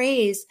 that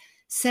phrase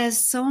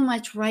says so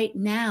much right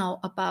now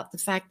about the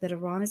fact that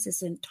Uranus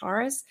is in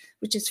Taurus,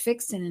 which is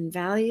fixed and in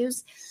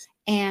values,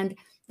 and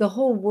the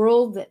whole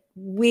world that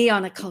we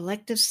on a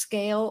collective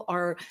scale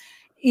are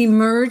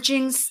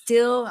emerging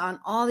still on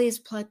all these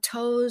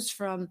plateaus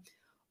from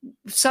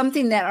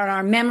something that on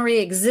our memory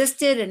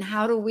existed, and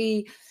how do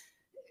we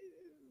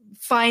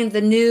find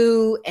the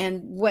new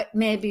and what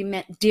may be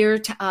meant dear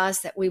to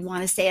us that we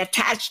want to stay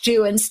attached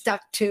to and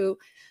stuck to.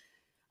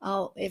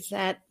 Oh, if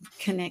that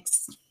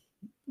connects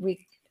with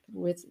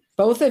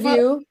both of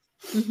you.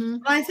 Mm-hmm.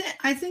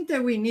 I think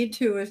that we need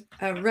to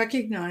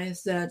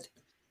recognize that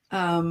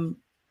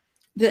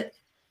that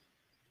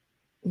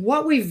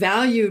what we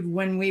valued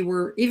when we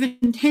were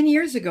even 10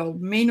 years ago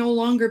may no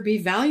longer be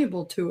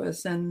valuable to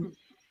us, and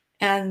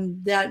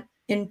that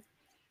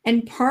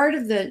and part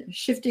of the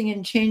shifting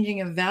and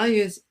changing of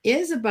values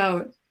is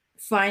about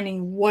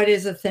finding what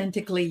is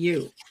authentically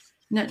you.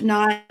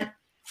 Not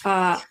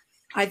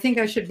I think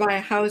I should buy a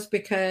house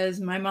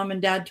because my mom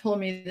and dad told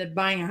me that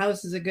buying a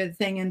house is a good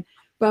thing.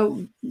 But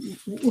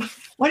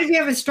what if you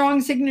have a strong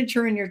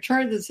signature in your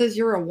chart that says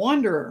you're a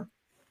wanderer?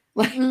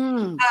 Like,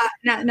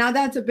 now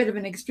that's a bit of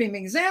an extreme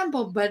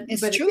example, but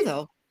it's true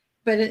though.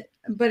 But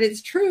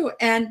it's true.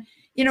 And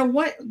you know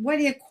what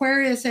the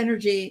Aquarius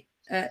energy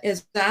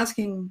is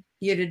asking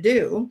you to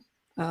do,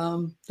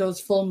 those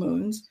full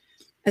moons,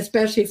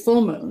 especially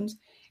full moons,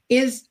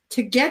 is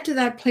to get to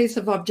that place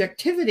of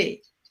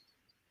objectivity.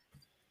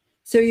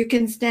 So you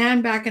can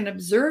stand back and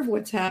observe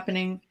what's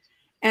happening,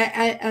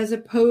 as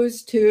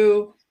opposed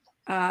to,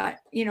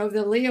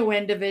 the Leo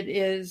end of it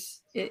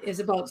is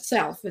about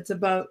self. It's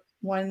about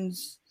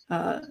one's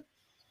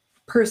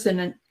person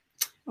and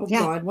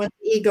one's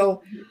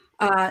ego.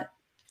 Well,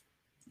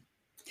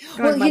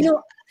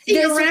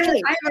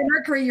 Uranus, I have a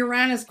Mercury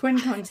Uranus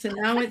quincunx, and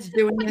now it's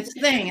doing this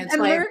thing. It's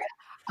like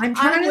I'm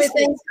trying to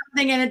say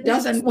something and it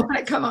doesn't want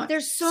to come on.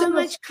 There's so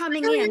much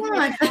coming in.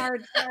 It's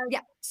hard.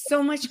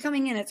 So much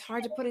coming in. It's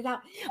hard to put it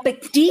out.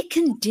 But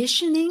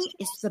deconditioning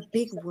is the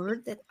big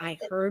word that I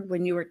heard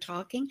when you were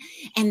talking.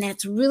 And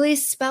that's really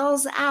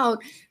spells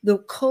out the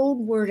code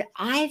word,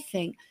 I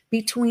think,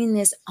 between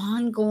this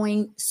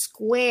ongoing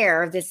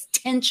square, this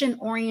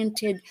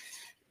tension-oriented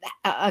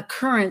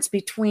occurrence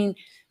between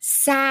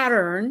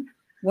Saturn,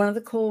 one of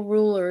the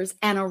co-rulers,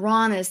 and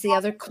Uranus, the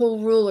other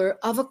co-ruler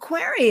of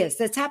Aquarius.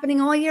 That's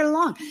happening all year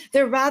long.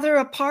 They're rather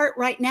apart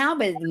right now,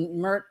 but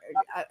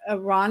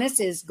Uranus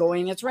is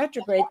going its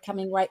retrograde,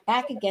 coming right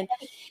back again.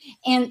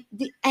 And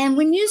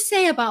when you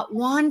say about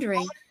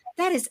wandering,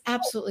 that is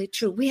absolutely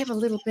true. We have a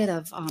little bit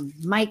of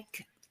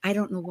mic. I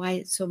don't know why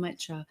it's so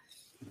much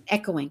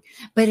echoing,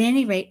 but at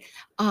any rate,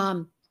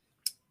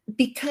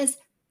 because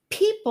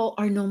people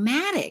are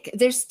nomadic.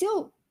 There's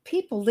still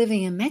people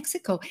living in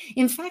Mexico.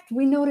 In fact,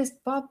 we noticed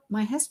Bob,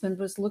 my husband,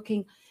 was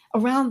looking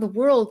around the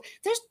world.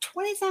 There's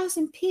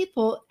 20,000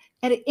 people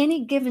at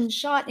any given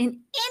shot in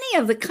any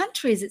of the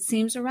countries, it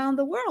seems, around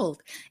the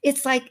world.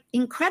 It's like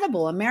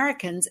incredible.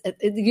 Americans,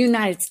 the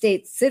United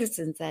States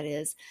citizens, that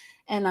is,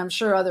 and I'm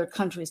sure other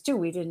countries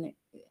too.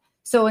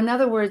 So in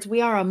other words, we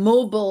are a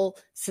mobile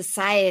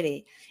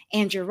society.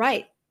 And you're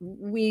right.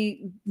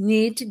 We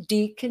need to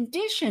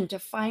decondition to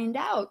find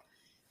out.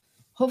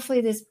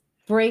 Hopefully this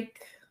break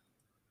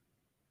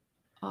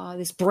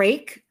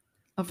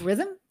of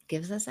rhythm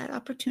gives us that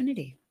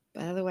opportunity.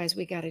 But otherwise,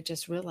 we got to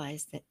just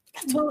realize that.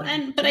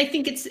 But I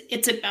think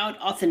it's about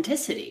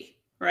authenticity,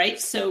 right?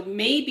 So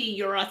maybe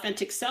your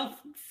authentic self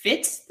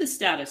fits the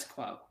status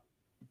quo.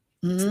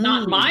 It's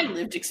not my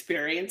lived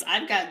experience.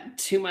 I've got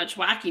too much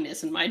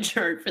wackiness in my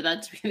chart for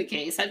that to be the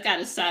case. I've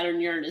got a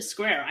Saturn-Uranus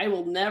square. I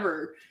will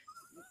never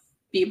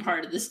be a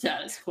part of the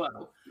status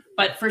quo.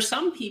 But for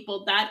some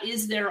people, that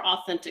is their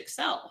authentic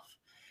self.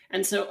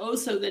 And so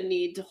also the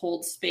need to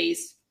hold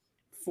space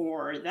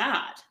for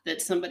that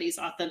somebody's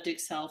authentic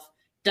self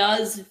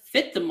does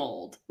fit the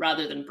mold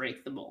rather than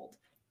break the mold.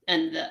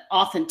 And the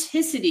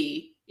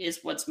authenticity is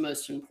what's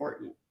most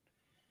important.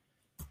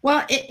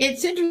 Well,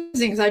 it's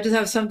interesting because I just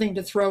have something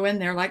to throw in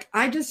there. Like,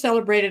 I just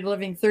celebrated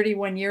living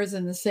 31 years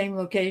in the same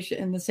location,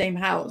 in the same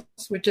house,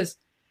 which is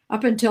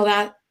up until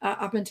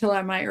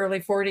my early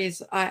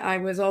 40s, I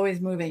was always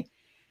moving.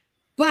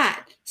 But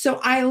so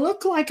I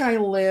look like I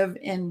live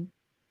in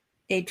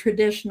a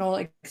traditional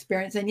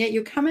experience. And yet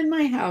you come in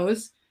my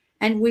house,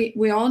 and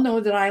we all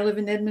know that I live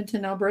in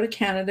Edmonton, Alberta,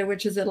 Canada,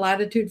 which is at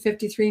latitude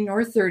 53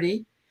 north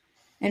 30.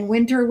 And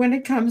winter, when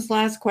it comes,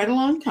 lasts quite a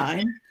long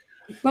time.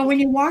 But when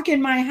you walk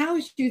in my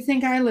house, you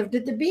think I lived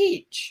at the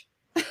beach.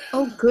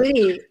 Oh,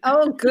 goody.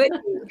 Oh, goody.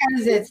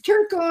 Because it's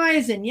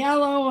turquoise and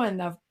yellow, and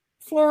the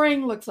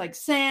flooring looks like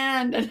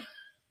sand. And,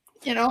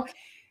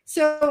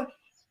 so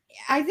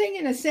I think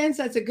in a sense,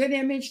 that's a good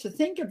image to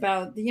think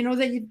about,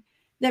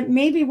 that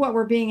maybe what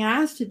we're being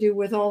asked to do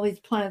with all these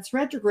planets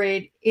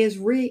retrograde is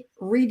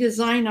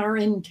redesign our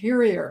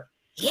interior.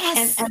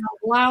 Yes. And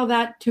allow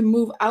that to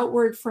move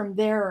outward from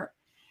there.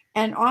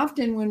 And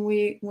often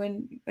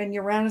when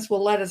Uranus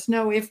will let us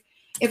know if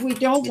we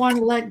don't want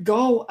to let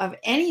go of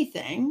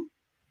anything,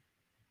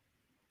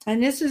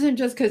 and this isn't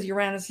just because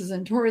Uranus is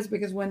in Taurus,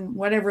 because when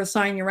whatever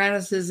sign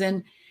Uranus is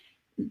in,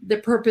 the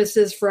purpose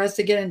is for us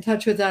to get in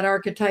touch with that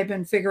archetype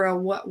and figure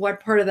out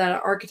what part of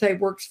that archetype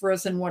works for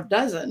us and what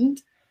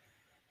doesn't.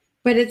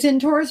 But it's in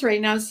Taurus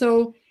right now.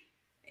 So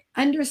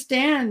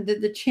understand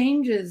that the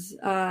changes,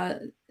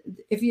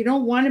 if you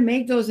don't want to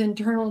make those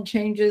internal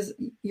changes,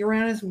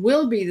 Uranus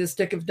will be the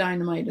stick of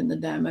dynamite in the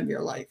dam of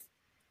your life.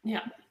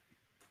 Yeah.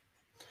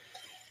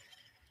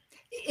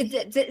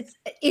 It's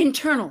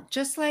internal,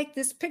 just like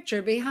this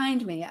picture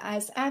behind me.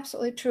 It's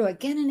absolutely true.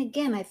 Again and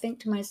again, I think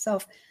to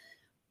myself,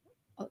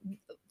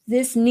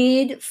 this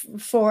need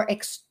for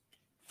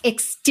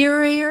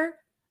exterior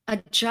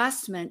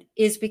adjustment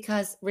is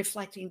because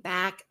reflecting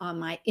back on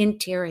my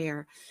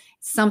interior,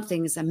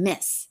 something's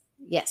amiss.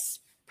 Yes,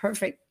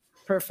 perfect.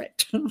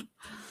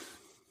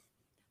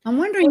 I'm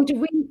wondering,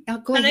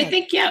 go ahead. I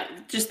think,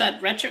 just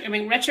that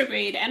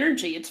retrograde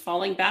energy, it's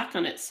falling back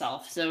on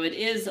itself. So it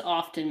is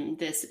often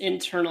this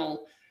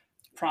internal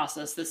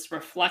process, this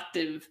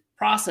reflective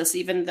process,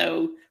 even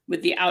though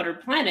with the outer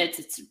planets,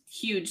 it's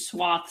huge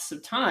swaths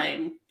of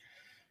time,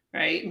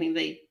 right? I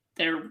mean,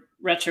 they're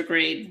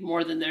retrograde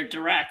more than they're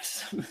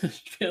direct, it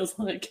feels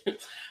like.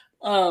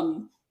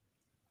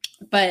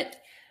 But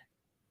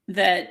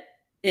that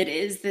it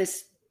is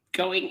this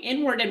going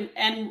inward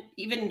and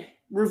even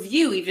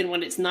review, even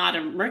when it's not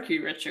a Mercury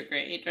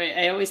retrograde, right?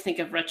 I always think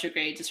of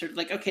retrograde as sort of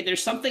like, okay,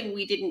 there's something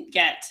we didn't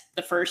get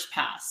the first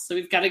pass. So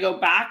we've got to go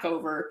back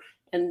over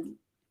and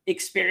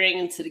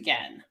experience it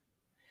again.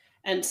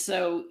 And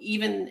so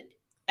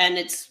and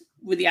it's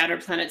with the outer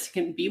planets, it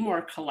can be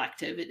more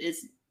collective. It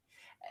is,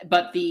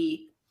 but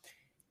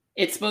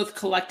it's both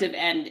collective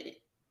and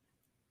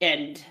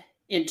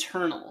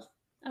internal,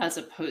 as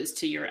opposed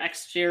to your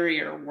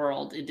exterior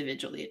world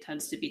individually. It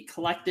tends to be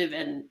collective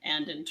and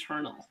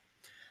internal.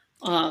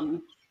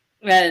 And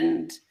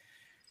then,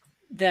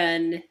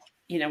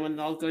 when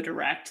they'll go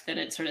direct, then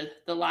it's sort of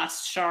the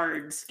last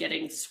shards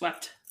getting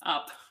swept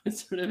up.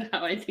 It's sort of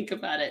how I think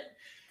about it.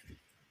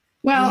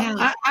 Well,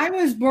 yeah. I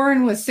was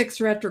born with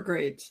 6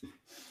 retrogrades.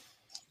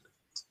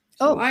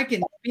 So I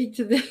can speak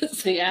to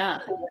this. Yeah.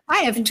 I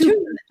have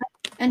 2.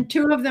 And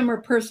 2 of them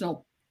are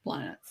personal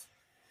planets,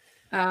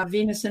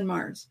 Venus and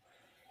Mars.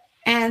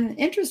 And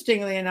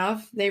interestingly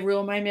enough, they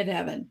rule my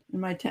midheaven in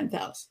my 10th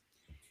house.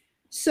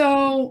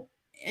 So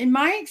in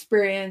my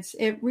experience,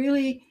 it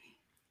really,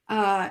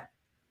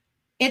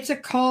 it's a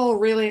call,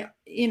 really,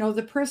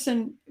 the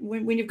person,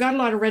 when you've got a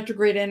lot of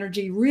retrograde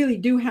energy, you really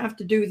do have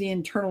to do the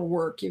internal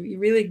work. You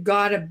really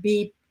got to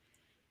be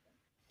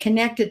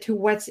connected to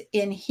what's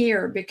in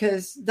here,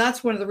 because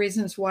that's one of the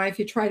reasons why if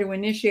you try to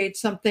initiate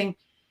something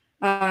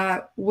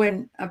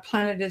when a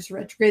planet is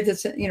retrograde,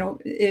 that's,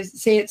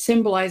 say it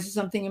symbolizes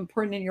something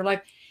important in your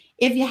life.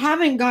 If you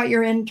haven't got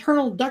your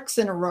internal ducks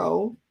in a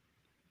row,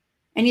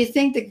 and you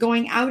think that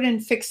going out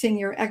and fixing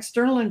your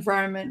external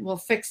environment will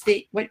fix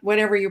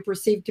whatever you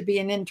perceive to be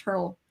an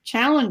internal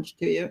challenge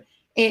to you,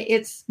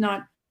 it's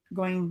not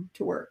going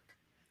to work.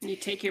 You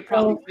take your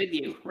problems with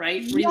you,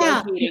 right?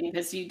 Relocating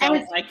because you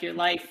don't like your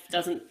life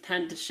doesn't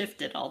tend to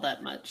shift it all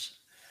that much.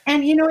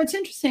 And, it's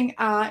interesting.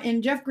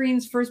 In Jeff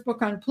Green's first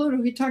book on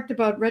Pluto, he talked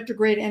about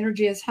retrograde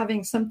energy as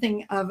having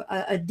something of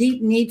a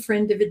deep need for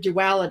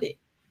individuality,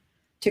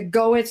 to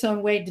go its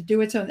own way, to do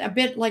its own, a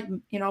bit like,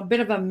 a bit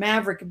of a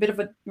maverick, a bit of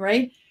a,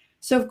 right?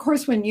 So, of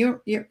course, when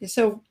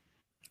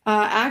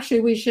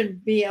actually we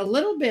should be a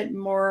little bit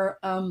more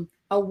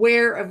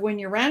aware of when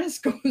Uranus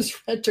goes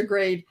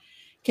retrograde,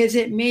 because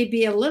it may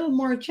be a little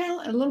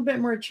bit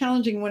more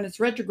challenging when it's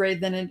retrograde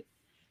than it,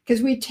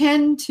 because we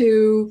tend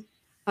to,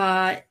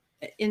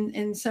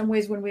 in some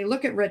ways, when we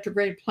look at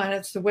retrograde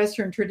planets, the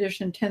Western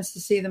tradition tends to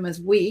see them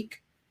as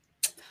weak.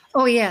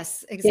 Oh,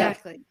 yes,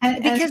 exactly. Yeah.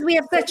 Because we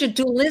have such a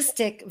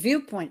dualistic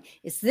viewpoint.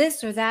 It's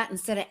this or that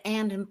instead of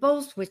and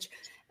both, which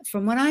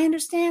from what I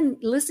understand,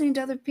 listening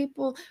to other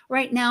people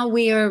right now,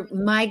 we are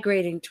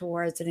migrating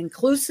towards an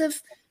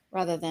inclusive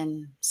rather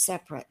than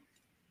separate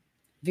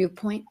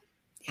viewpoint.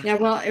 Yeah,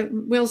 well,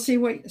 we'll see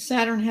what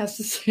Saturn has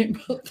to say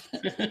about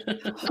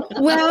that.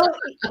 Well,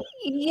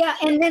 yeah,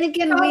 and then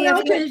again,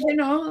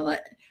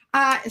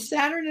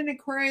 Saturn in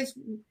Aquarius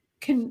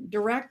can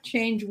direct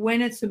change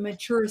when it's a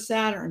mature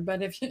Saturn,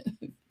 but if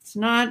it's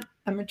not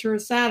a mature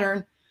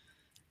Saturn,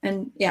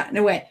 and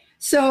no way.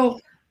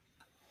 So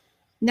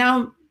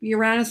now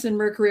Uranus and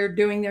Mercury are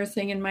doing their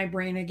thing in my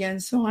brain again.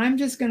 So I'm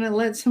just going to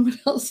let someone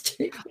else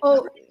take it.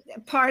 Oh,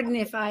 pardon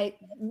if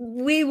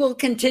we will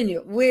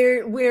continue.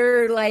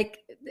 We're like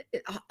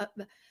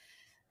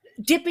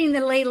dipping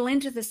the ladle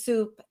into the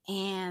soup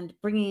and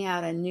bringing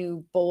out a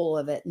new bowl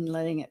of it and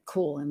letting it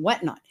cool and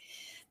whatnot.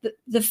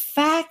 The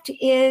fact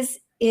is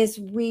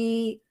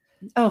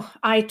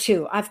I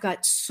too, I've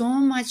got so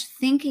much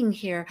thinking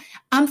here.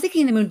 I'm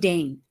thinking the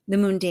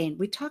mundane.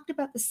 We talked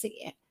about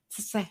the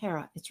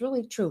Sahara. It's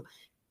really true.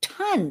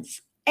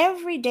 Tons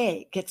every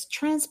day gets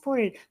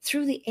transported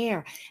through the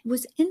air. It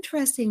was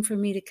interesting for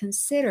me to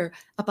consider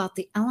about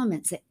the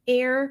elements that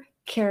air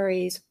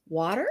carries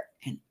water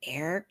and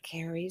air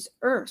carries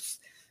earth.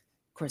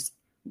 Of course,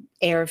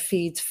 air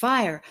feeds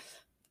fire.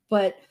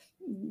 But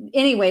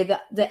anyway,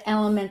 the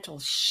elemental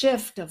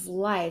shift of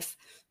life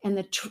and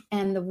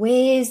the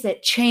ways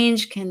that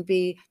change can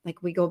be,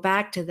 like we go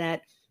back to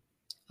that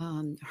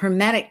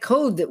hermetic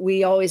code that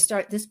we always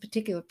start this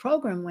particular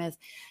program with,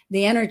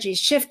 the energy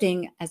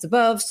shifting as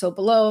above, so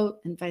below,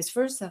 and vice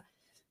versa,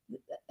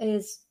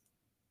 is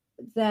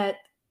that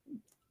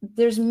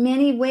there's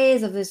many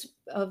ways of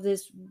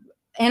this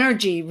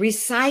energy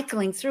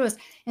recycling through us.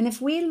 And if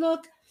we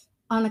look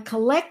on a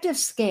collective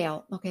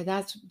scale, okay,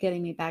 that's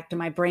getting me back to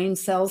my brain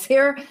cells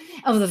here,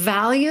 of the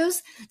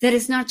values, that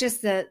it's not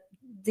just the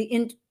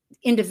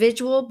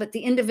individual, but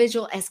the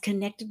individual as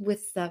connected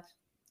with the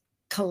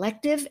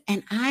collective.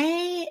 And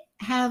I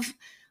have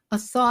a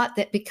thought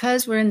that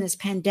because we're in this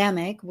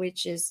pandemic,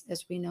 which is,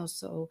 as we know,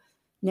 so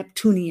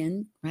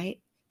Neptunian, right?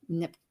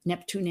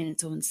 Neptunian,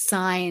 its own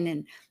sign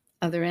and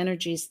other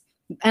energies,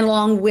 and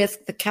along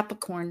with the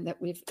Capricorn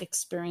that we've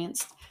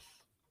experienced,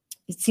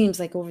 it seems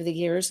like over the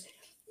years,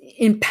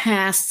 in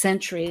past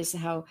centuries,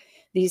 how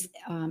these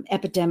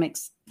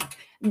epidemics,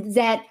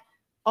 that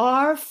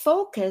our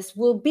focus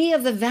will be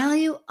of the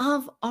value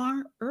of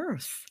our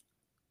Earth.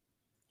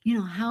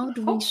 How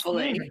do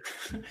hopefully we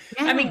share?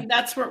 Yeah. I mean,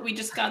 that's where we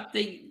just got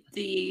the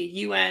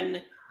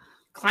UN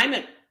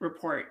climate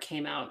report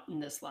came out in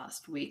this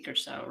last week or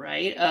so,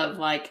 right? Of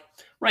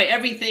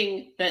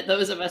everything that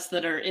those of us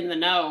that are in the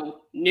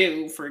know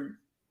knew for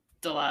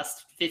the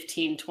last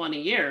 15, 20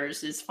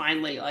 years is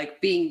finally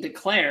being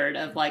declared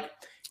of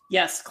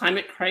yes,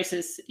 climate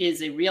crisis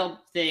is a real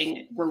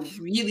thing. We're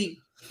really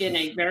in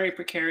a very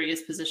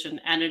precarious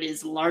position, and it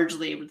is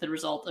largely the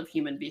result of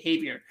human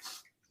behavior.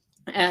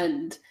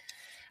 And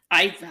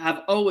I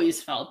have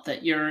always felt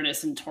that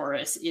Uranus and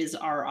Taurus is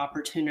our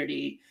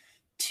opportunity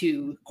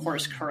to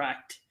course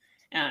correct.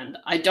 And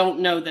I don't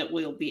know that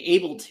we'll be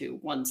able to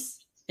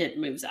once it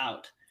moves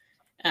out.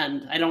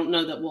 And I don't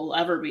know that we'll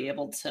ever be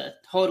able to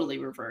totally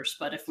reverse.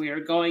 But if we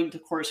are going to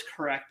course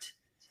correct,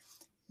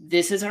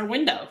 this is our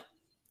window.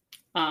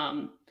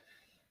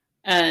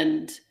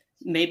 And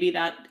maybe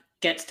that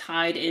gets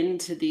tied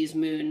into these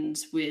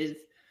moons with,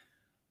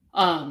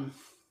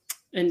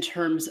 in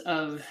terms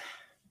of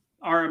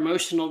our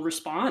emotional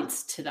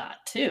response to that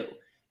too,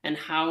 and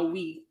how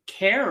we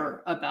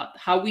care about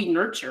how we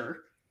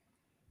nurture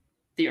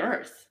the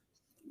earth.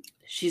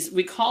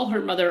 We call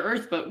her Mother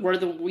Earth, but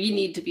we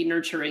need to be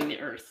nurturing the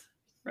earth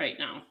right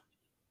now.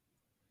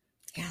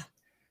 Yeah.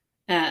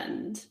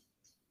 And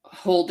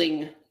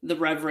holding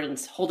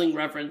reverence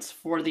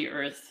for the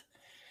earth,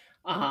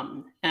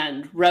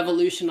 and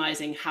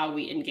revolutionizing how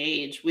we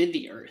engage with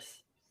the earth.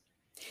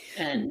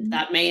 And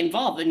that may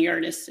involve, in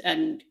Uranus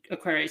and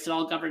Aquarius, it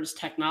all governs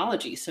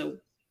technology. So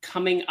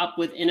coming up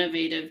with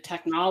innovative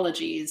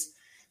technologies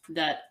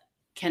that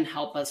can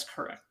help us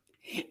correct.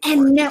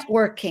 And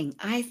networking.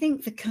 I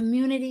think the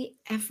community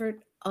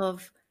effort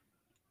of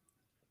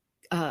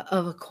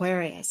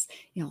Aquarius,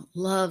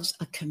 loves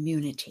a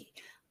community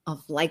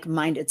of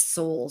like-minded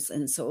souls.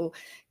 And so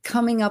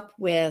coming up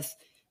with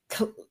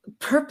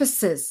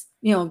purposes,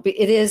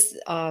 it is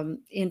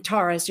in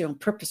Taurus,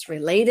 purpose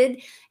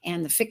related,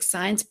 and the fixed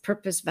signs,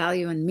 purpose,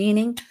 value, and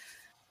meaning.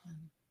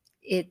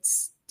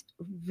 It's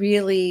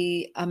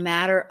really a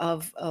matter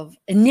of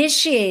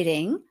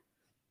initiating,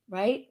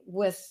 right,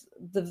 with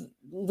the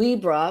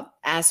Libra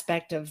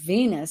aspect of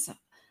Venus.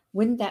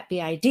 Wouldn't that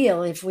be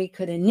ideal if we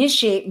could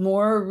initiate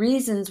more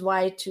reasons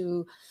why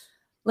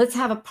let's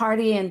have a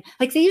party? And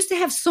they used to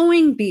have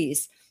sewing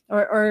bees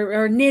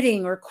or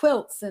knitting or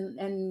quilts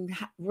and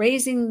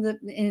raising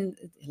at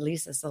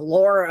least it's the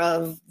lore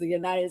of the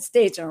United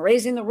States, and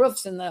raising the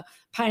roofs in the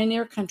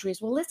pioneer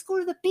countries. Well, let's go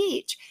to the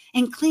beach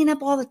and clean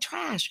up all the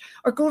trash,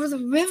 or go to the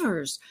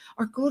rivers,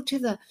 or go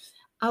to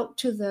out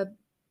to the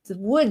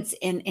woods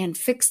and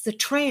fix the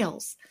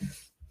trails.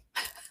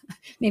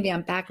 Maybe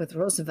I'm back with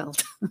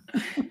Roosevelt.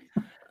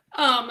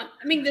 I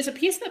mean, there's a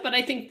piece of that, but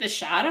I think the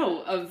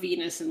shadow of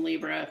Venus in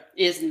Libra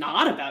is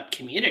not about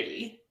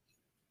community,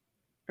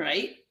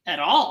 right? At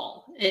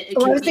all. I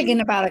was thinking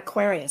about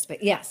Aquarius,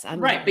 but yes, I'm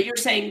right. But you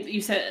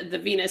said the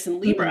Venus in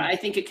Libra. Mm-hmm. I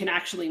think it can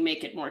actually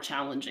make it more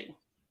challenging.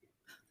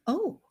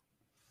 Oh.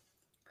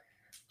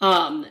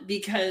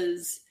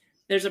 Because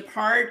there's a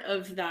part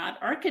of that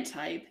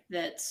archetype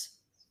that's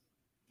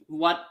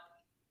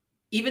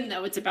even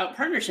though it's about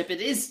partnership,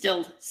 it is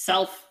still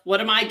self. What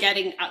am I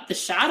getting at the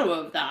shadow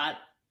of that?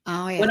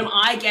 Oh, yeah. What am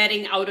I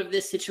getting out of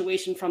this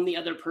situation from the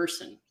other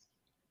person?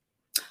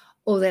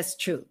 Oh, that's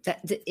true.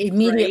 That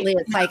immediately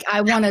It's like,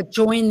 I want to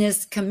join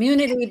this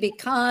community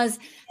because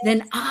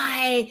then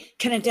I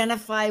can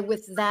identify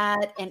with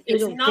that. And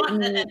it's not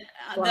the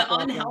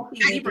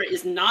unhealthy Libra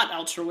is not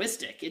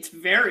altruistic. It's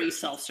very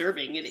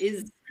self-serving. It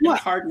is the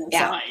cardinal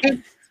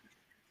side.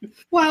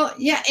 Well,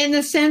 yeah, in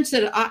the sense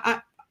that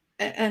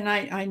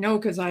I know,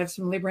 because I have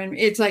some Libra, and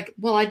it's like,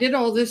 well, I did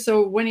all this,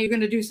 so when are you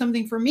going to do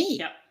something for me?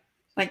 Yeah.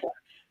 Like,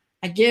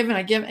 I give and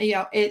I give.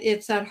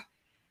 It's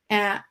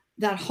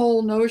that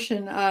whole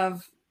notion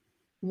of,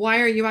 why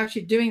are you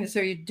actually doing this?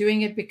 Are you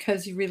doing it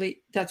because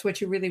that's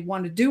what you really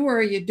want to do, or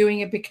are you doing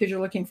it because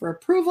you're looking for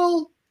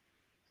approval?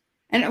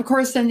 And of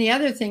course, then the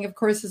other thing, of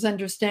course, is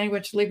understanding,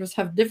 which Libras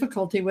have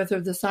difficulty with,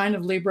 or the sign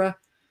of Libra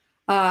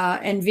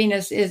and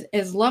Venus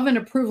is love and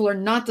approval are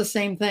not the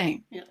same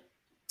thing. Yeah.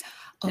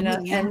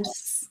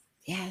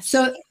 Yes.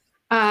 So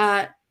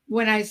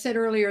when I said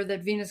earlier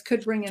that Venus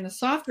could bring in a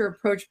softer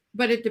approach,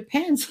 but it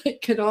depends.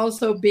 It could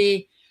also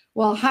be,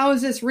 well, how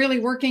is this really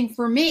working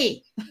for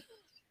me?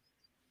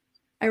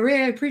 I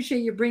really appreciate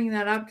you bringing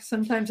that up, because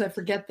sometimes I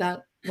forget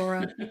that,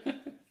 Laura.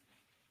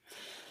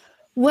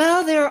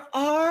 Well, there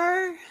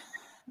are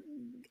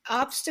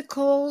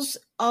obstacles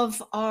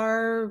of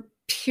our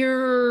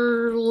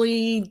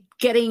purely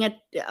getting it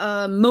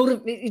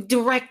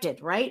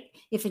directed, right?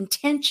 If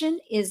intention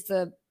is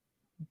the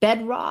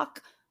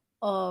bedrock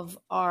of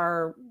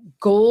our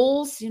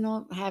goals,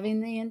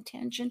 having the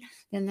intention,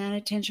 then that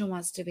intention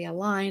wants to be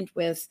aligned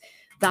with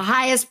the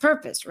highest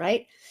purpose,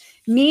 right?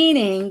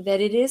 Meaning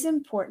that it is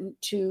important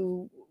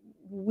to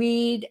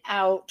weed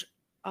out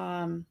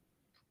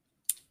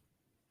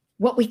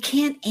what we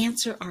can't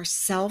answer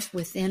ourselves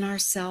within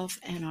ourselves,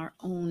 and our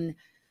own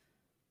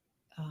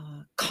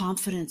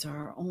confidence, or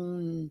our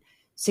own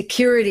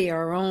security,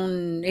 our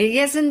own, it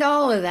gets into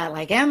all of that.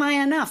 Like, am I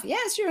enough?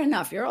 Yes, you're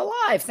enough. You're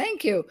alive.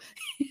 Thank you.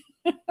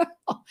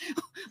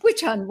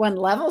 Which on one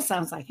level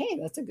sounds like, hey,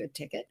 that's a good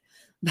ticket.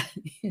 But,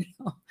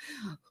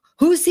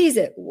 who sees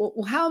it?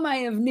 How am I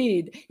of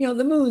need?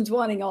 The moon's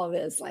wanting all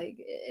this.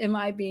 Like, am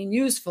I being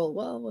useful?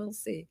 Well, we'll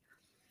see.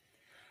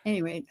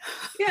 Anyway.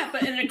 Yeah,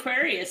 but in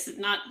Aquarius,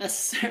 not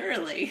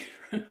necessarily.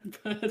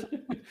 But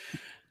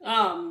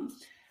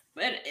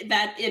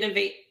that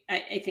innovate,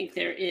 I think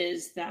there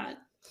is that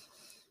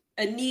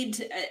a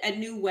need, a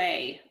new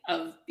way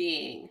of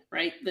being,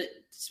 right?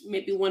 That's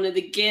maybe one of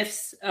the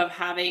gifts of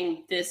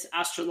having this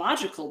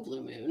astrological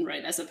blue moon,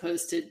 right? As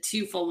opposed to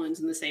 2 full moons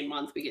in the same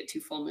month, we get 2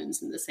 full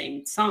moons in the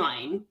same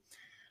sign,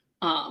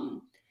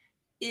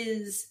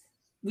 is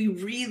we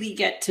really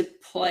get to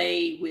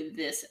play with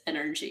this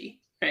energy,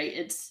 right?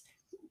 It's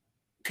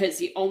because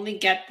you only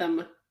get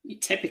them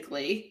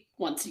typically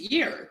once a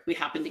year. We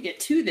happen to get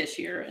 2 this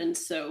year. And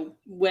so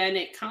when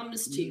it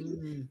comes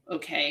to,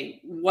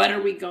 okay, what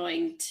have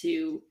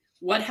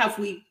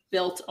we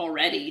built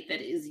already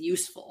that is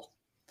useful,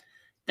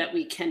 that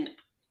we can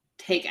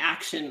take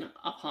action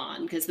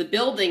upon? Because the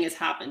building has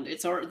happened.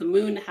 The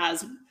moon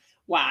has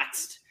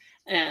waxed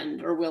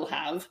or will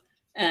have.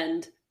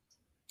 And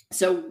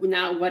so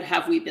now what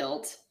have we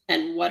built,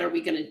 and what are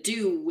we going to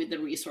do with the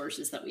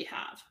resources that we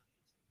have?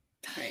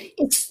 Right.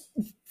 It's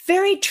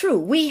very true.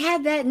 We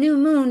had that new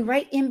moon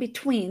right in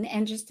between.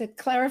 And just to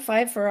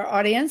clarify for our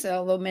audience,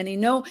 although many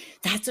know,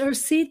 that's our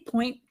seed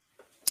point.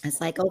 It's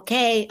like,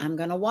 okay, I'm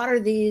going to water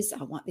these.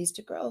 I want these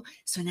to grow.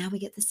 So now we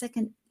get the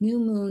second new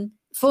moon,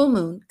 full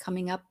moon,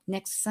 coming up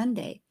next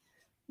Sunday,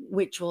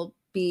 which will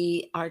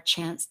be our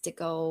chance to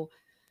go,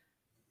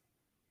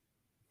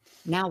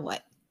 now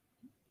what?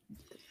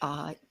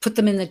 Put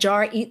them in the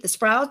jar, eat the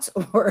sprouts,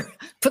 or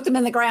put them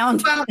in the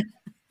ground? Well,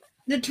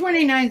 the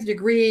 29th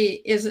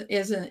degree is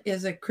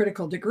a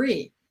critical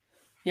degree.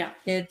 Yeah.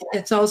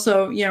 It's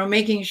also,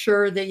 making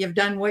sure that you've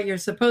done what you're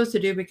supposed to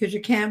do, because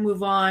you can't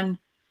move on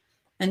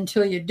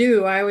until you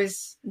do. I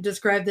always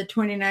describe the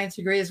 29th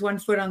degree as 1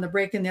 foot on the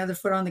brake and the other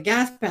foot on the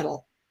gas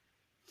pedal.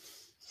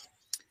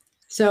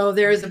 So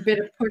there is a bit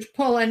of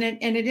push-pull, and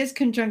it is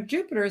conjunct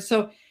Jupiter.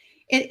 So,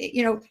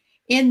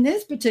 in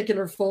this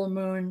particular full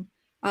moon,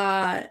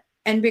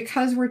 and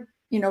because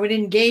it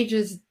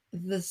engages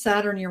the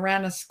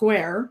Saturn-Uranus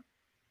square,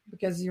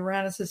 because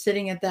Uranus is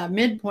sitting at that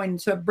midpoint.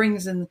 And so it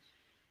brings in,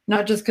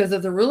 not just because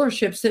of the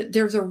rulerships, that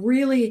there's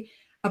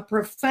a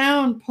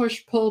profound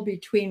push-pull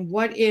between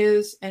what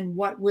is and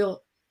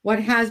what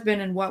has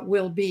been and what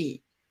will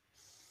be.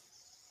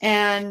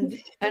 And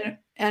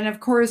of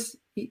course,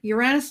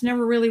 Uranus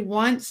never really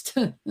wants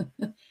to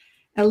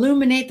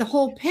illuminate the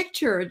whole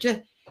picture.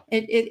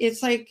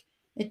 It's like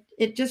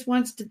it just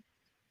wants to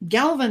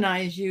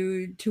galvanize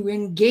you to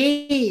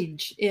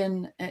engage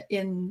in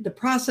the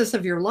process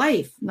of your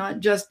life, not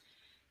just,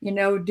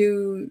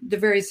 do the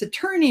very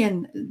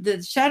Saturnian,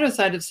 the shadow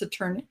side of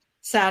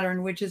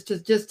Saturn, which is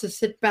just to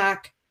sit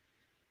back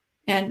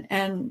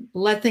and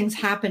let things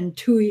happen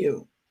to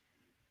you.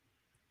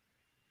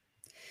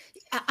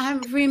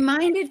 I'm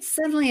reminded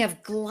suddenly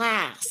of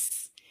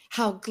glass,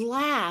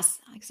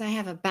 because I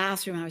have a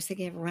bathroom I was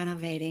thinking of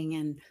renovating,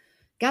 and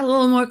got a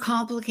little more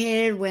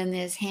complicated when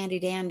this handy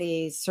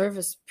dandy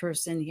service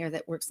person here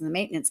that works in the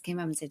maintenance came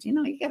up and said,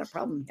 you got a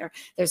problem here.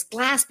 There's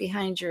glass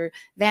behind your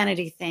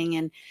vanity thing,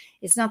 and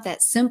it's not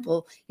that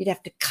simple. You'd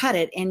have to cut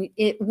it. And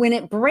when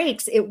it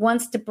breaks, it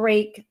wants to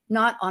break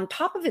not on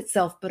top of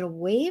itself, but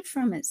away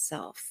from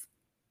itself,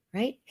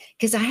 right?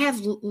 Because I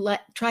have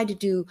tried to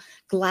do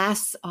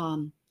glass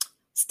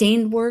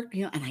stained work,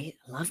 and I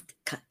love to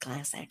cut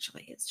glass,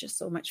 actually. It's just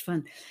so much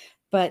fun,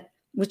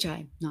 which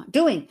I'm not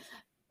doing.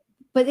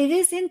 But it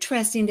is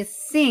interesting to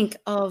think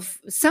of,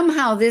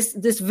 somehow this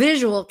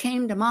visual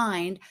came to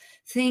mind,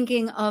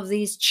 thinking of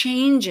these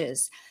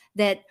changes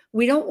that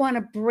we don't want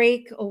to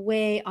break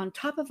away on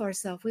top of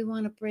ourselves. We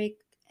want to break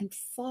and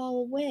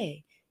fall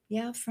away,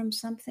 from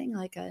something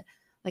like a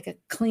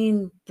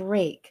clean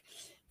break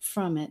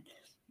from it.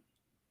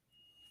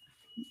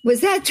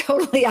 Was that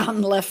totally out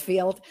in left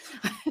field?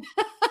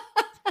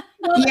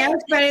 Well,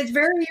 yes, but it's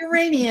very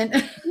Uranian.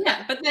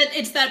 Yeah, but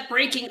it's that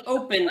breaking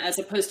open as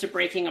opposed to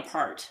breaking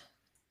apart.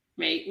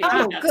 Maybe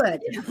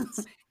good.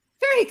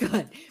 Very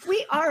good.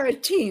 We are a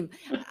team.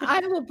 I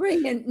will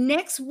bring in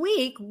next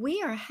week.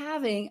 We are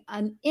having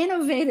an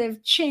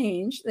innovative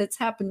change that's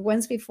happened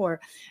once before.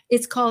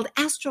 It's called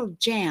Astro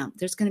Jam.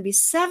 There's going to be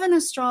 7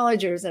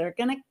 astrologers that are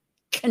going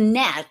to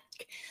connect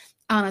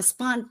on a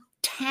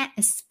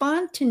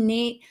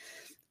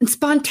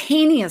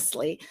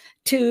spontaneously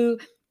to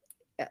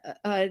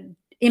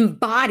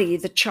embody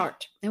the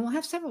chart. And we'll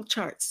have several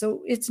charts.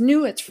 So it's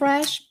new, it's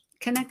fresh.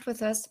 Connect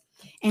with us.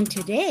 And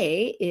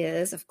today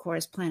is, of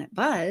course, Planet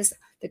Buzz,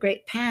 the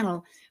great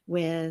panel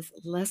with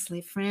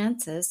Leslie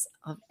Francis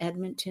of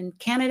Edmonton,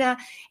 Canada,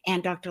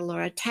 and Dr.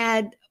 Laura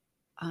Tad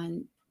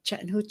on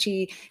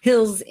Chattahoochee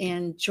Hills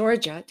in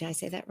Georgia. Did I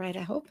say that right,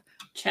 I hope?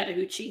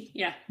 Chattahoochee,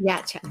 yeah.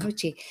 Yeah,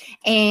 Chattahoochee.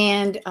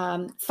 And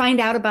find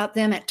out about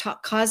them at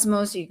Talk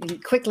Cosmos. You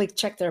can quickly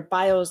check their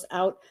bios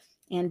out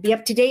and be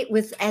up to date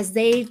with as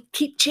they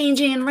keep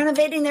changing and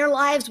renovating their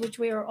lives, which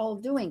we are all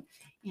doing.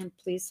 And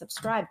please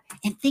subscribe.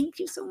 And thank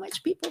you so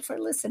much, people, for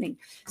listening.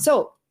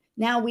 So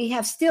now we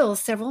have still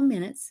several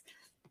minutes.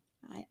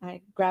 I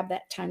grabbed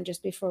that time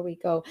just before we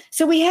go.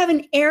 So we have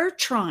an air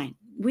trine.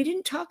 We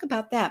didn't talk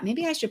about that.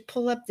 Maybe I should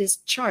pull up this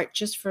chart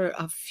just for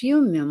a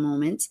few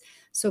moments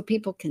so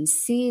people can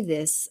see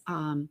this.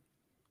 What's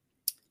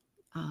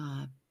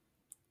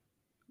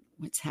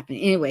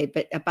happening anyway?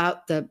 But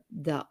about the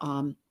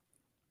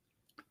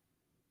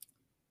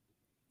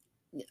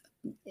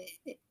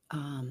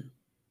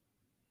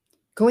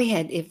go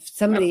ahead if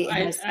somebody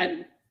has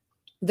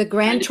the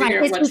grand trine.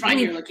 What trine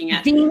you're looking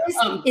at?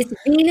 It's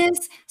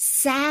Venus,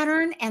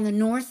 Saturn, and the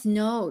North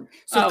Node.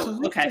 So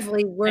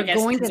collectively, we're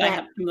going to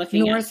that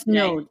North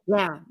Node.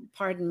 Yeah,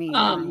 pardon me.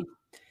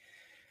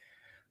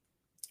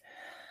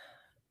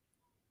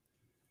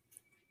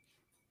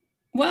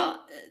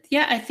 Well,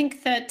 yeah, I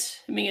think that,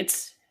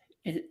 it's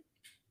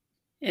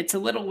a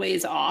little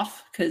ways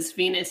off because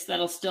Venus,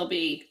 that'll still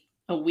be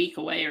a week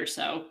away or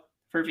so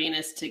for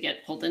Venus to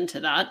get pulled into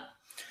that.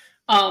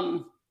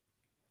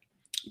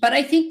 But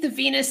I think the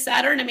Venus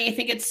Saturn, I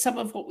think it's some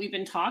of what we've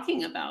been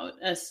talking about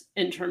as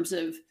in terms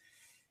of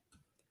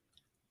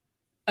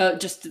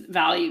just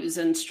values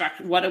and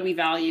structure. What do we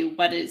value?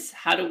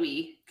 How do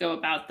we go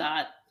about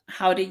that?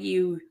 How do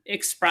you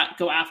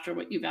go after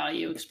what you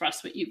value,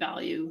 express what you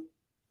value?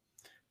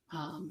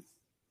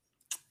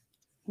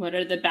 What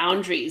are the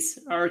boundaries,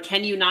 or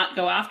can you not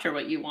go after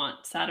what you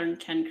want? Saturn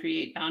can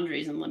create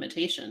boundaries and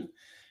limitation,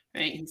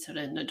 right? And sort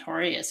of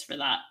notorious for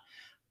that.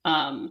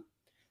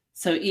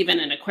 So even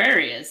in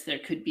Aquarius, there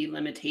could be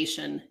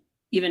limitation,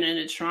 even in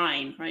a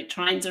trine, right?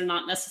 Trines are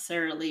not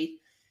necessarily.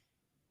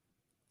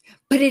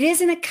 But it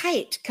isn't a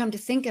kite, come to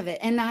think of it.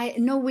 And I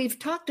know we've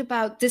talked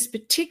about this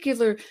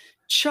particular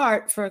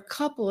chart for a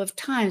couple of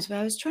times, but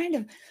I was trying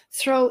to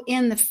throw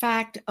in the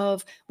fact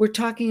of we're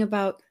talking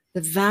about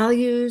the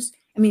values.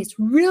 It's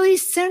really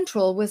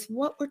central with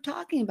what we're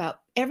talking about.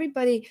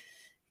 Everybody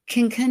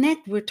can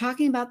connect. We're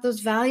talking about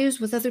those values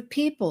with other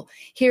people.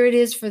 Here it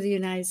is for the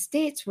United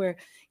States, where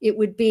it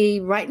would be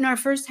right in our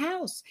first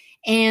house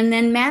and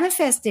then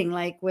manifesting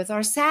like with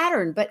our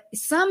Saturn. But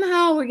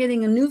somehow we're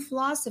getting a new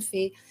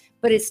philosophy,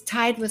 but it's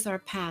tied with our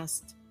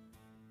past.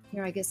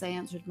 Here, I guess I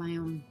answered my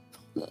own.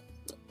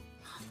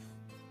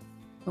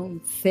 own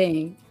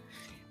thing.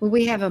 Well,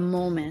 we have a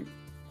moment.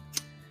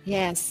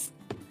 Yes.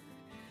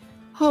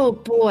 Oh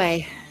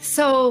boy.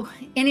 So,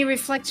 any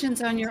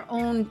reflections on your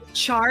own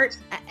chart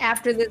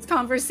after this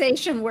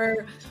conversation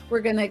where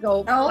we're going to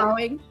go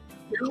plowing?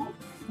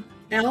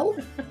 L?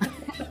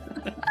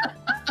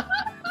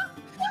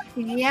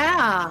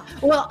 Yeah.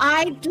 Well,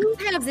 I do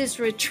have this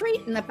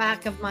retreat in the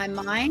back of my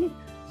mind.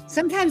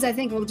 Sometimes I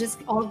think we'll just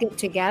all get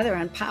together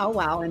and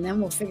powwow, and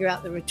then we'll figure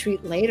out the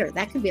retreat later.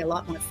 That could be a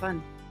lot more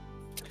fun.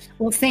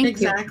 Well, thank you.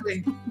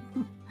 Exactly.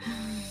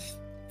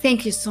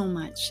 Thank you so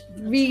much.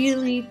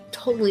 Really,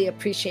 totally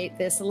appreciate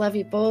this. I love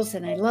you both,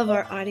 and I love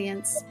our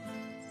audience.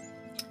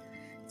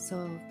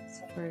 So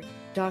for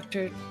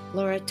Dr.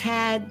 Laura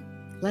Tad,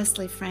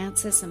 Leslie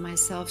Francis, and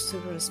myself, Sue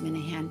Rose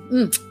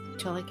Minahan.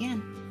 Till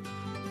again.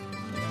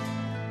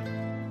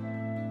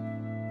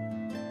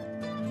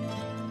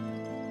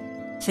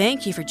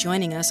 Thank you for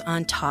joining us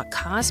on Talk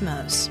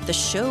Cosmos, the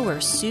show where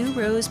Sue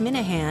Rose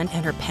Minahan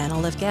and her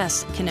panel of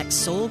guests connect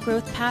soul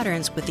growth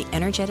patterns with the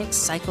energetic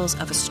cycles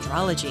of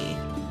astrology.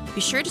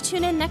 Be sure to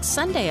tune in next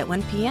Sunday at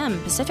 1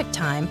 p.m. Pacific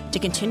Time to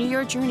continue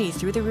your journey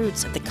through the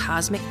roots of the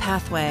cosmic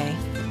pathway.